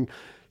this ring,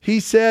 he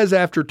says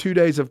after 2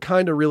 days of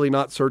kind of really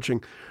not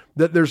searching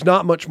that there's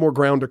not much more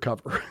ground to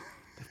cover.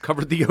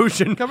 Covered the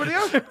ocean. Cover the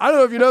ocean. I don't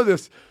know if you know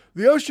this.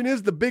 The ocean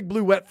is the big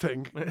blue wet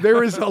thing.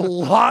 There is a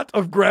lot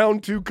of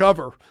ground to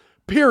cover.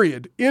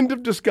 Period. End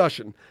of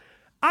discussion.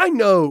 I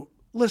know,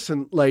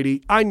 listen,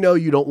 lady, I know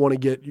you don't want to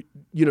get,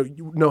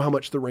 you know how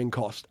much the ring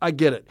costs. I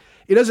get it.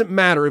 It doesn't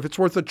matter. If it's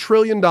worth $1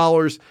 trillion,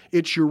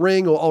 it's your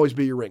ring. It'll always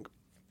be your ring.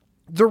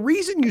 The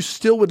reason you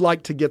still would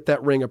like to get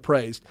that ring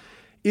appraised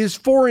is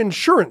for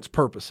insurance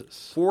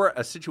purposes. For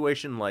a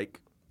situation like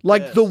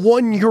The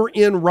one you're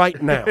in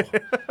right now.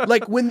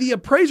 Like when the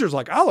appraiser's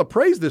like, I'll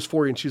appraise this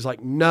for you. And she's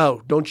like,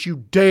 no, don't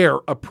you dare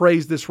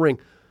appraise this ring.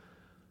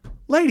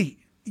 Lady,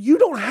 you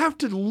don't have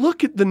to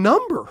look at the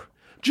number.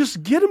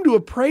 Just get them to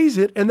appraise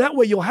it, and that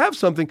way you'll have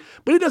something.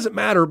 But it doesn't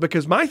matter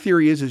because my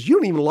theory is you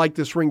don't even like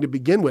this ring to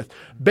begin with.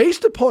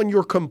 Based upon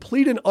your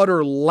complete and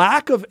utter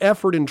lack of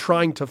effort in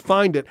trying to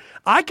find it,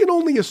 I can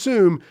only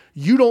assume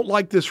you don't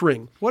like this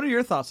ring. What are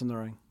your thoughts on the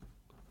ring?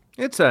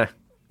 it's a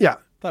Yeah.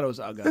 Thought it was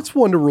Uggo. That's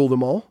one to rule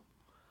them all.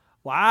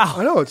 Wow.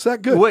 I know, it's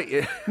that good.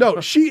 wait.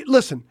 No, she's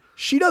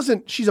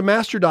a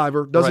master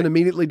diver, doesn't Right.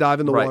 immediately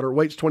dive in the Right. water,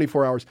 waits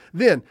 24 hours.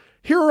 Then,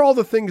 here are all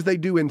the things they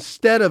do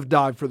instead of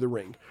dive for the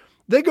ring.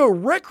 They go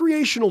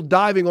recreational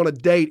diving on a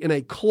date in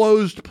a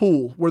closed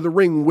pool where the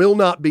ring will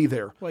not be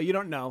there. Well, you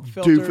don't know.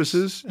 Filters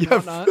Doofuses. and Yeah,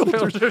 whatnot.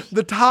 filters.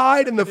 The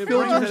tide and the It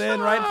brings filters. it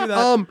in right through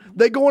that.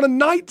 They go on a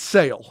night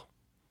sail.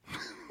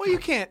 Well, you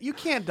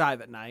can't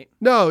dive at night.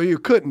 No, you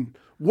couldn't.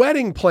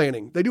 Wedding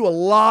planning. They do a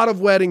lot of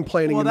wedding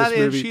planning Well, in this that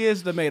is movie. she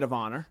is the maid of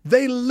honor.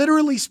 They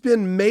literally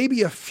spend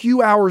maybe a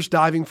few hours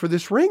diving for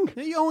this ring.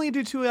 You only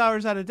do 2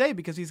 hours out a day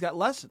because he's got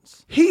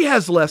lessons. He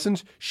has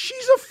lessons.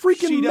 She's a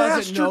freaking She doesn't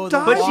master know the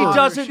diver. But she water.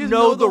 doesn't She doesn't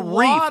know know the the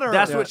reef. water.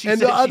 That's Yeah. what she And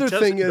said. the other She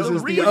thing doesn't know is the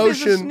the reef.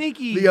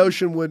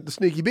 ocean would the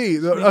sneaky bee.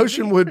 The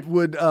ocean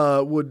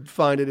would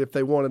find it if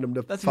they wanted them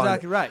to. That's find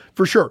exactly it. right.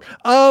 For sure.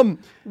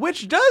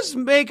 Which does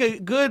make a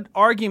good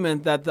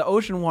argument that the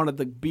ocean wanted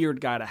the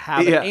beard guy to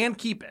have Yeah. it and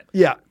keep it.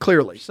 Yeah,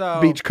 clearly. So-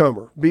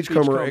 Beachcomber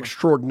Beachcomber.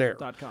 extraordinaire.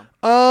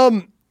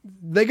 .com.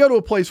 They go to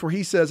a place where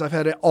he says, "I've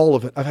had all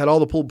of it. I've had all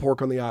the pulled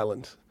pork on the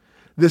island.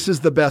 This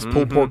is the best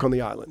pulled pork on the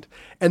island."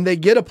 And they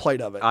get a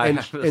plate of it,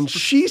 and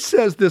she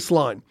says this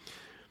line.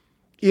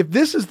 If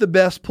this is the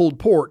best pulled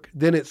pork,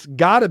 then it's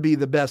got to be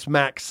the best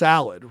mac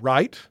salad,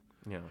 right?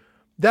 Yeah.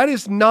 That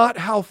is not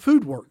how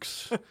food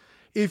works.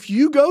 If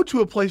you go to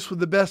a place with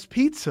the best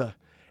pizza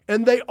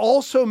and they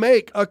also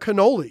make a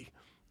cannoli,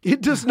 it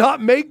does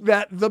not make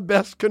that the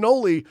best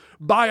cannoli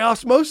by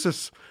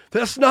osmosis.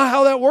 That's not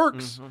how that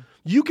works.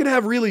 You can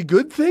have really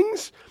good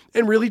things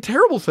and really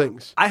terrible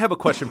things. I have a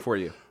question for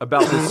you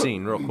about this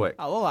scene, real quick.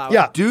 I'll allow it.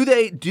 Yeah. Did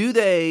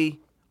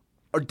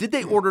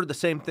they order the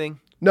same thing?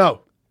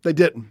 No, they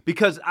didn't.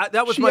 Because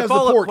that was She my has the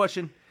follow-up pork.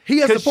 question. He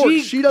has the 'Cause pork.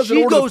 She doesn't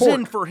order the goes pork.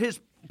 in for his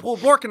pulled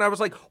pork, and I was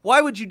like,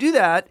 why would you do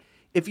that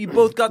if you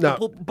both got the No.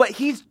 pulled? But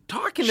he's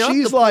talking up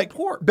She's the like,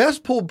 pulled pork.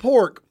 best pulled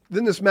pork.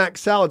 Then this mac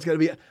salad's got to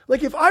be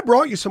like, if I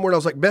brought you somewhere and I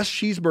was like, best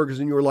cheeseburgers,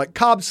 and you were like,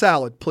 Cobb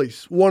salad,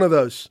 please, one of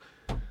those.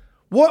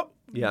 What?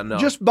 Yeah, no.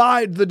 Just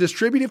buy the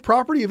distributive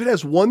property. If it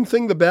has one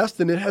thing the best,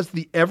 then it has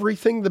the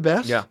everything the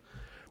best. Yeah.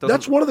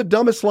 That's one of the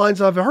dumbest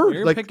lines I've heard.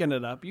 You're Like, picking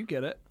it up. You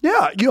get it.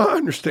 yeah, I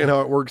understand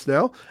how it works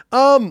now.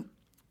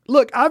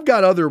 Look, I've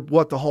got other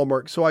What the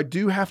Hallmark, so I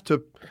do have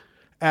to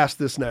ask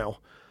this now.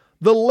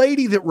 The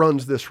lady that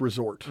runs this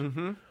resort,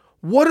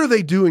 what are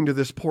they doing to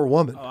this poor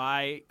woman? Oh,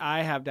 I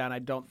have down. I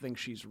don't think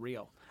she's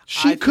real.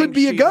 She I could think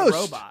be a she's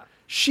ghost. robot.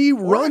 She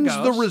runs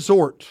the ghost.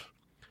 resort.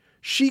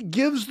 She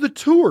gives the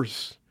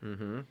tours.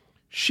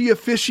 She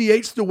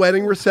officiates the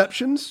wedding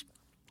receptions.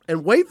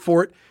 And wait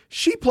for it,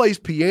 she plays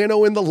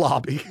piano in the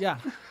lobby. Yeah,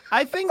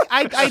 I think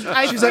I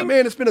She's think, like,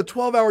 man, it's been a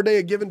 12-hour day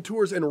of giving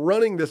tours and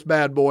running this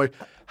bad boy.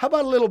 How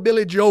about a little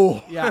Billy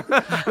Joel? Yeah.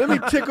 Let me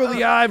tickle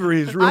the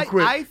ivories real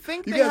quick. I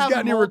think you they guys have got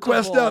any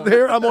requests multiple- out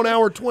there? I'm on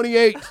hour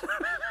 28.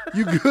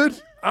 You good?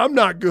 I'm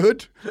not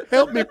good.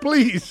 Help me,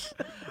 please.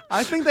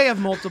 I think they have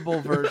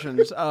multiple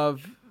versions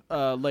of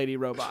Lady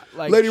Robot.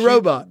 Like Lady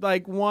Robot.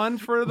 like one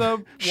for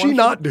the. She one for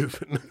not the-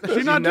 doofing.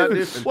 She's not not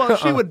doing. doofing. Well,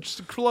 she would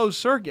close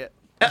circuit.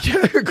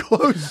 Yeah,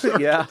 close.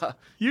 Yeah.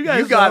 You guys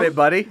You got know. it,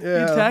 buddy.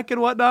 Yeah. You tech and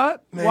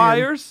whatnot,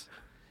 wires.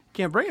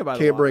 Can't bring it by the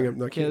Can't wire. bring 'em.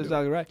 No, can't do it.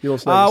 Exactly right. You don't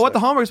snag the What the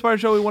snag. Hallmark Inspired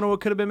Show? We wonder what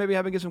could have been. Maybe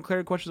having get some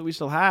clear questions that we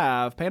still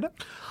have. Panda.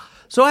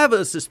 So I have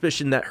a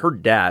suspicion that her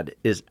dad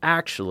is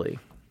actually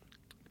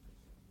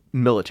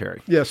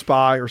military. Yeah,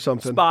 spy or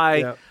something. Spy.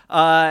 Yeah.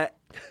 A,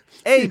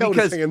 He held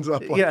his because hands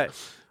up like- yeah,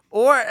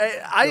 or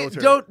I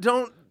Military.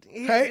 don't.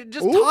 Hey,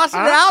 just ooh, toss it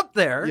out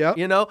there. Yep.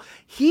 You know,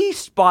 he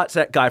spots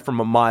that guy from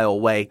a mile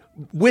away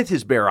with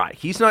his bare eye.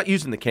 He's not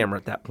using the camera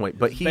at that point,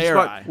 but he's Bare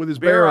eye. With his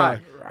bare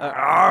eye.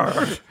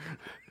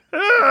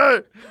 Look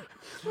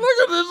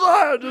at this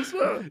eye. Just,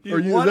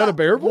 Is that a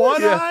bear voice?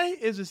 One Yeah. eye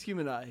is his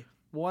human eye.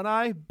 One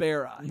eye,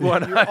 bare eye.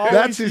 One You're eye. always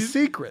That's his use-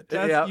 secret.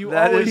 That's, Yeah, you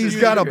that always is- He's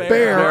use got your a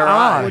bare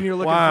eye. when you're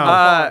looking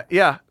Wow. for the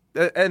yeah.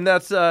 And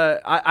that's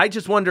I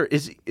just wonder,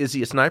 is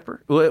he a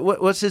sniper?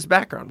 What's his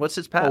background? What's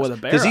his past? with a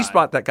bare Does he eye.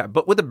 spot that guy?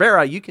 But with a bare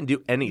eye, you can do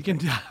You anything.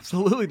 can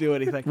absolutely do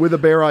anything. With a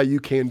bare eye, you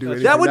can do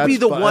anything. That would be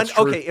That's the fu- one. that's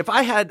true. Okay, if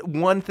I had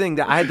one thing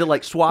that I had to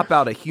like swap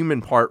out a human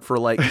part for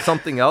like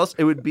something else,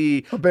 it would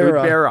be bare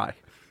eye. bare eye.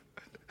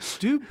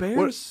 Do bears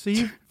What-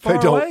 see far They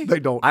don't. away? They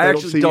don't. I They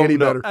actually don't see don't any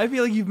know. better. I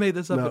feel like you've made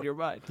this up No. in your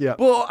mind. Yeah.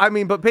 Well, I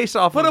mean, but based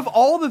off But of of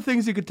all the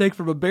things you could take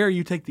from a bear,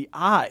 you take the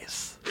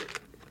eyes.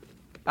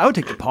 I would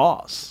take the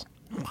paws.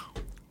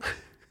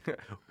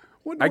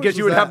 What I noise guess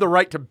you was would that? have the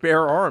right to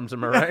bear arms.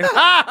 Am I right?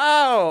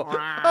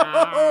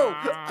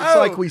 It's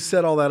like we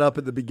set all that up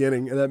at the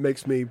beginning, and that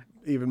makes me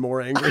even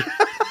more angry.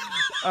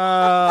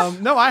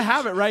 No, I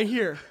have it right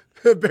here.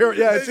 Bear,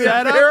 yeah, it's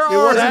Set up, it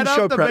was set in up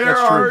show the prep. bear That's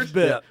true. arms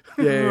bit.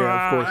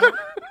 Yeah, of course.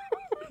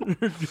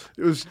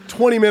 It was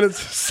 20 minutes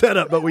set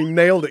up, but we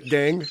nailed it,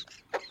 gang.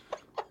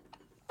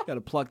 Got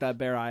to pluck that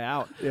bear eye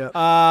out. Yeah.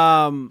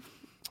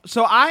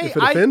 So If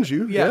it offends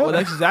you, yeah, yeah. well,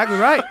 that's exactly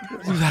right.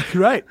 That's exactly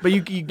right. But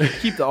you keep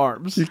the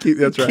arms. You keep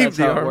that's right. That's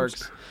how the it arms.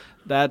 works.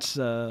 That's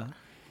the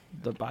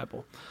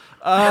Bible.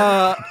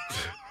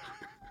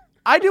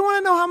 I do want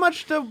to know how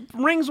much the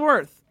ring's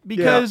worth.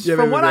 Because Yeah,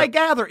 from maybe, what yeah. I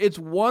gather, it's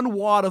 1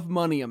 wad of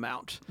money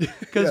amount.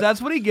 Because that's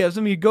what he gives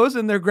him. He goes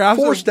in there, grabs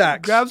 4 a,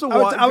 stacks. grabs a I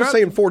was, wad. I was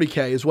saying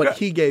 40K is what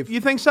he gave.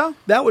 You think so?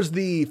 That was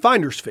the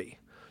finder's fee.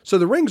 So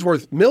the ring's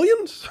worth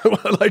millions?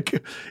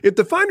 Like, if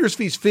the finder's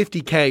fee's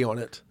 50K on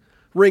it,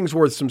 ring's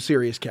worth some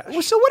serious cash.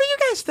 Well, so what do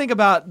you guys think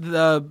about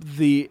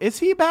the? Is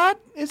he bad?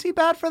 Is he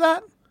bad for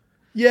that?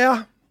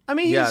 Yeah. I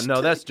mean, Yeah, he's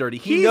no, that's dirty.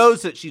 He he's-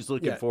 knows that she's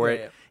looking Yeah, for yeah,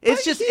 it.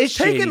 It's just he's it's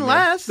shady, taking man.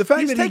 less. The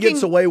fact He's that he taking-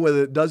 gets away with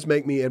it does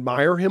make me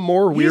admire him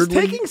more, He's weirdly.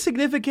 taking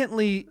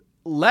significantly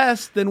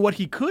less than what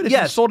he could if he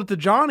Yes. sold it to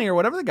Johnny or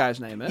whatever the guy's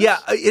name is. Yeah,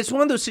 it's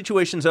one of those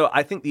situations. Though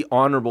I think the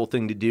honorable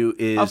thing to do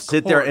is Of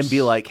sit there and course.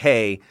 be like,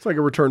 "Hey, It's like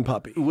a return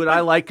puppy. would I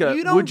like a?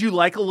 you don't- Would you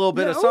like a little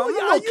bit of something?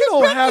 yeah, you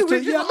don't have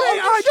to. Yeah,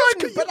 I just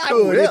shouldn't, but but I I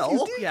will. If will.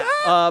 you do Yeah.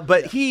 that.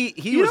 But he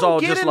you was don't all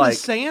get just in like, the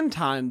sand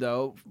time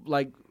though,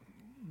 like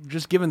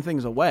just giving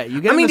things away.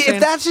 You get I in mean, the if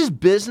sand- that's his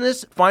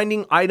business,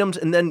 finding items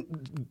and then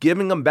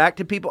giving them back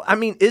to people. I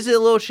mean, is it a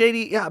little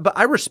shady? Yeah, but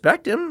I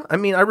respect him. I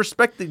mean, I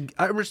respect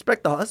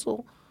the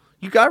hustle.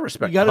 You gotta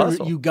respect the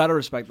hustle. you gotta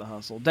respect the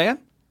hustle. Dan?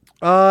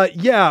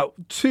 Yeah,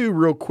 2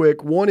 real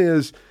quick. One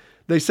is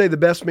they say the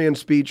best man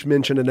speech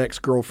mentioned an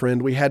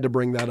ex-girlfriend. We had to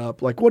bring that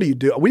up. Like, what do you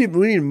do? We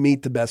didn't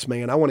meet the best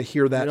man. I want to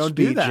hear that You don't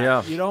speech. do that.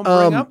 Yeah. You don't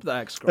bring up the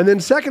ex-girlfriend. And then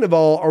second of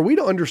all, are we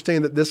to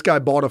understand that this guy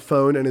bought a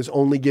phone and is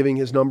only giving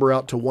his number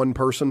out to one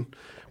person?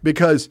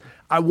 Because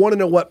I want to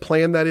know what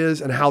plan that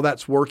is and how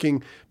that's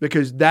working,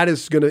 because that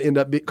is going to end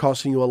up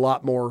costing you a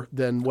lot more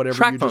than whatever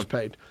Track you phone. just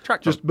paid.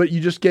 Track phone. But you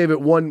just gave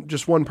it one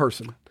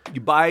person. You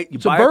buy a a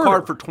burner.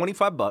 card for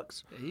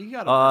 $25, You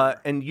got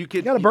and you could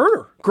You got a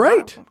burner.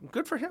 Great.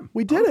 Good for him.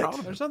 We did I'm it. proud of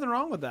him. There's nothing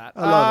wrong with that.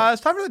 love it.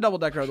 It's time for the double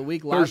decker of the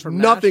week. Live There's from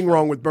nothing Nashville.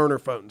 wrong with burner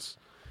phones.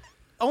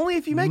 only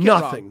if you make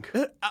Nothing. it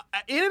wrong.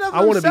 In and of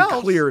I want to be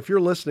themselves, clear. If you're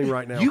listening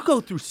right now, You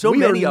go through so we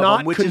many are of not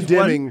them, which is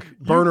condemning one.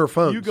 burner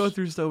phones. You go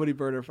through so many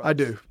burner phones. I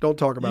do. Don't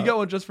talk about You it. got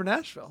one just for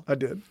Nashville. I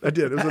did. It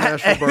was a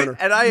national burner.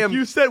 And I am.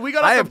 You said we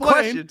got I off have the plane,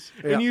 questions.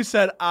 and Yeah. you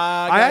said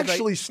I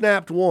actually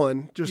snapped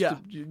one. Just Yeah.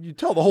 you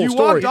tell the whole You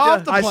story. walked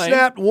off the I plane.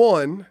 snapped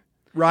one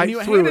right and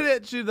you through handed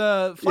it to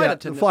the flight yeah,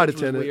 attendant. the flight which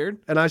was attendant. weird.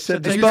 And I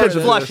said, Take you dispose said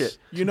of flush this. it.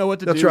 You know what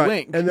to That's do. right.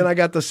 Wink. And then I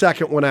got the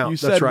second one out. You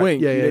That's said right.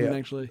 wink. Yeah, You yeah, didn't yeah.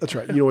 actually. That's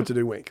right. You know what to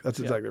do. Wink. That's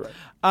exactly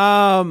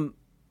right.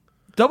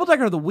 Double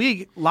Decker of the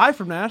Week, live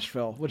from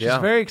Nashville, which Yeah.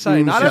 is very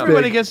exciting. Not this is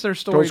everybody big. gets their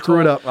story Don't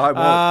screw it told. up. I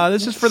won't.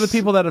 This is for the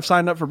people that have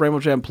signed up for Bramble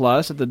Jam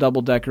Plus at the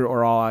Double Decker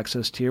or All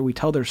Access tier. We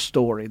tell their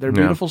story. They're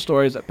beautiful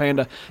stories that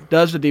Panda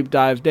does the deep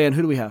dives. Dan,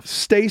 who do we have?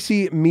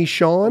 Stacy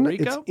Michon.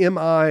 Rico?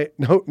 It's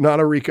no, not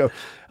a Rico.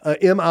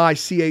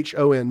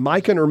 Michon.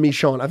 Mikan or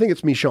Michon? I think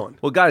it's Michon.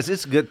 Well, guys,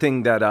 it's a good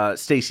thing that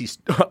Stacy's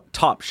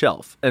top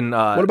shelf. And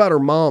What about her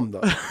mom,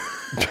 though?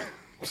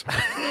 She's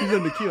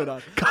in the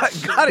QAnon.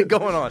 got it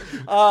going on.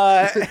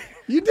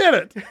 You did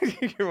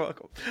it. You're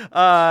welcome.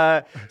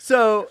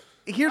 So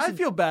here's I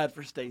feel bad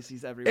for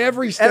Stacy's everywhere.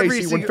 Every Stacy,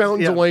 when single-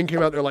 Fountains of yeah. Wayne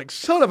came out, they're like,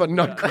 son of a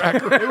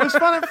nutcracker. It was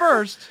fun at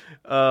first.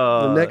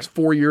 The next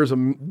 4 years of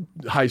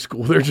high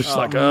school, they're just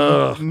like,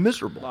 ugh.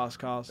 miserable. Lost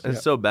cause.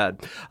 It's so bad.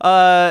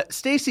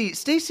 Stacy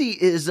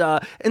is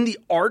in the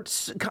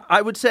arts,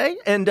 I would say,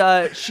 and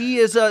she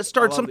has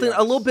started something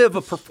a little bit of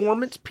a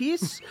performance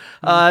piece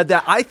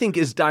that I think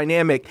is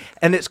dynamic,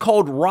 and it's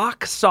called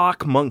Rock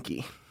Sock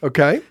Monkey,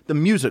 Okay. the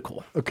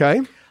musical.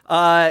 Okay.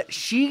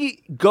 She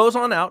goes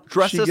on out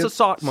dressed as a gets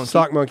sock monkey.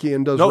 Sock monkey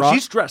and does No, rock.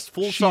 she's dressed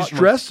full She's sock monkey.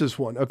 dressed as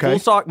one. Okay. Full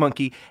sock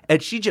monkey,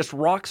 and she just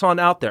rocks on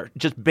out there,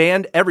 just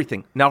band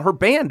everything. Now her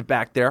band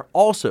back there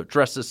also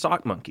dressed as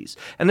sock monkeys,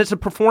 and it's a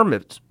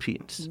performance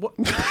piece.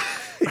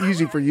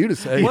 Easy for you to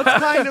say. What's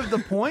kind of the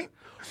point?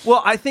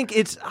 Well, I think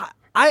it's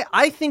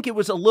I think it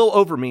was a little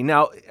over me.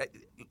 Now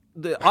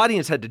the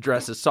audience had to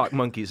dress as sock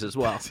monkeys as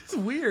well. It's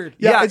weird.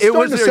 Yeah, Yeah, it's it starting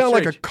was to very sound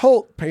like a strange.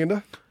 cult,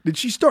 Panda. Did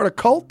she start a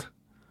cult?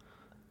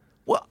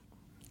 Well,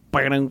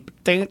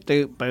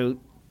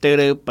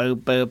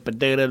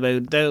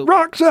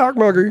 Rock sock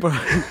monkey.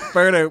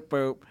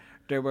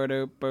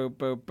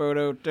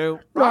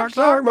 Rock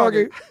sock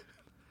monkey.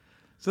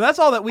 So that's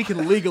all that we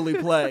can legally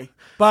play.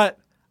 But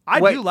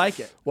I Wait. do like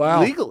it.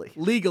 Wow. legally,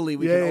 Legally,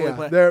 we can Yeah, only yeah.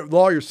 play. Their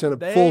lawyers sent a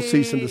full They-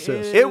 cease and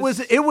desist. it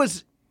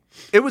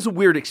was a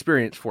weird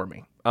experience for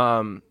me.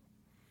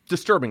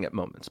 Disturbing at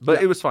moments,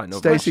 but it was fine.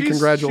 Overall. Stacey,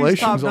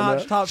 congratulations on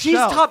that. Top She's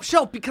shelf. top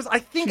shelf because I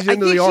think She's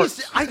into the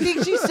arts. I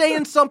think she's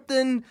saying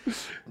something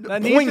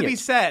That needs to poignant. be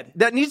said.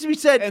 That needs to be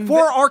said And for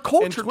th- our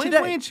culture in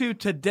today 2022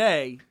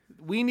 today,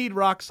 we need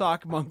Rock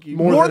Sock Monkey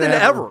more than than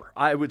ever. ever.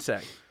 I would say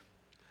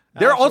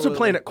they're also Absolutely.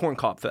 playing at Corn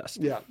Cob Fest.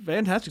 Yeah.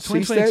 Fantastic.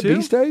 C stage? 2022.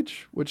 B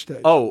stage? Which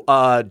stage?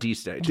 Oh, D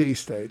stage. D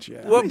stage,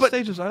 yeah. How Well, many but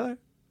stages are there?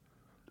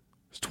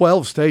 It's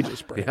 12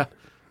 stages, Brad. yeah,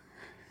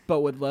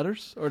 But with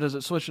letters, or does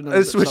it switch to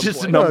numbers? It switches at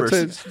some to point? numbers.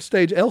 It's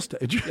stage L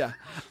stage. Yeah.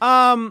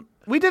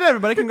 We did it,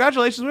 everybody.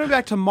 Congratulations. We'll be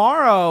back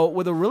tomorrow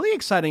with a really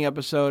exciting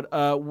episode.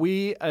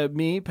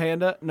 Me,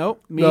 Panda,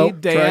 Nope, try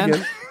Dan,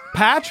 again.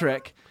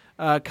 Patrick,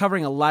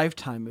 covering a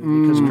Lifetime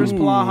movie because Chris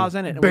Palaha's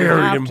in it. and we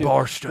Buried have in to.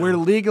 Barstow. We're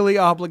legally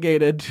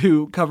obligated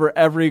to cover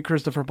every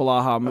Christopher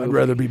Palaha movie. I'd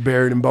rather be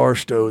buried in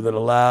Barstow than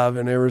alive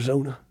in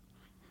Arizona.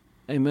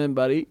 Amen,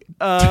 buddy.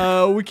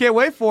 We can't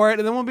wait for it.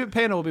 And then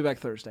Panda will be back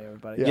Thursday,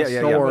 everybody. Yes,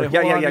 yeah, don't yeah. worry.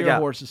 Hold on to your yeah.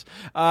 horses.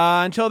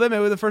 Until then,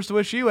 maybe we're the first to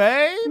wish you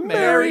a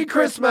Merry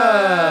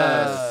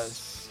Christmas!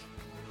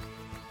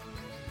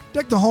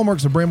 Deck the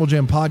Hallmark's a Bramble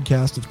Jam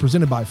podcast. It's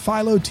presented by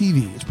Philo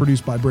TV. It's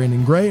produced by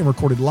Brandon Gray and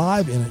recorded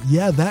live in,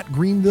 that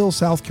Greenville,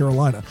 South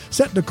Carolina.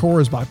 Set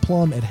decor is by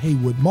Plum at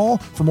Haywood Mall.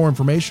 For more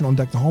information on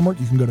Deck the Hallmark,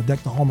 you can go to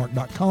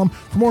deckthehallmark.com.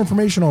 For more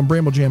information on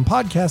Bramble Jam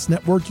Podcast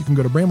Network, you can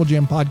go to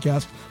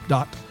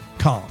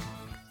bramblejampodcast.com.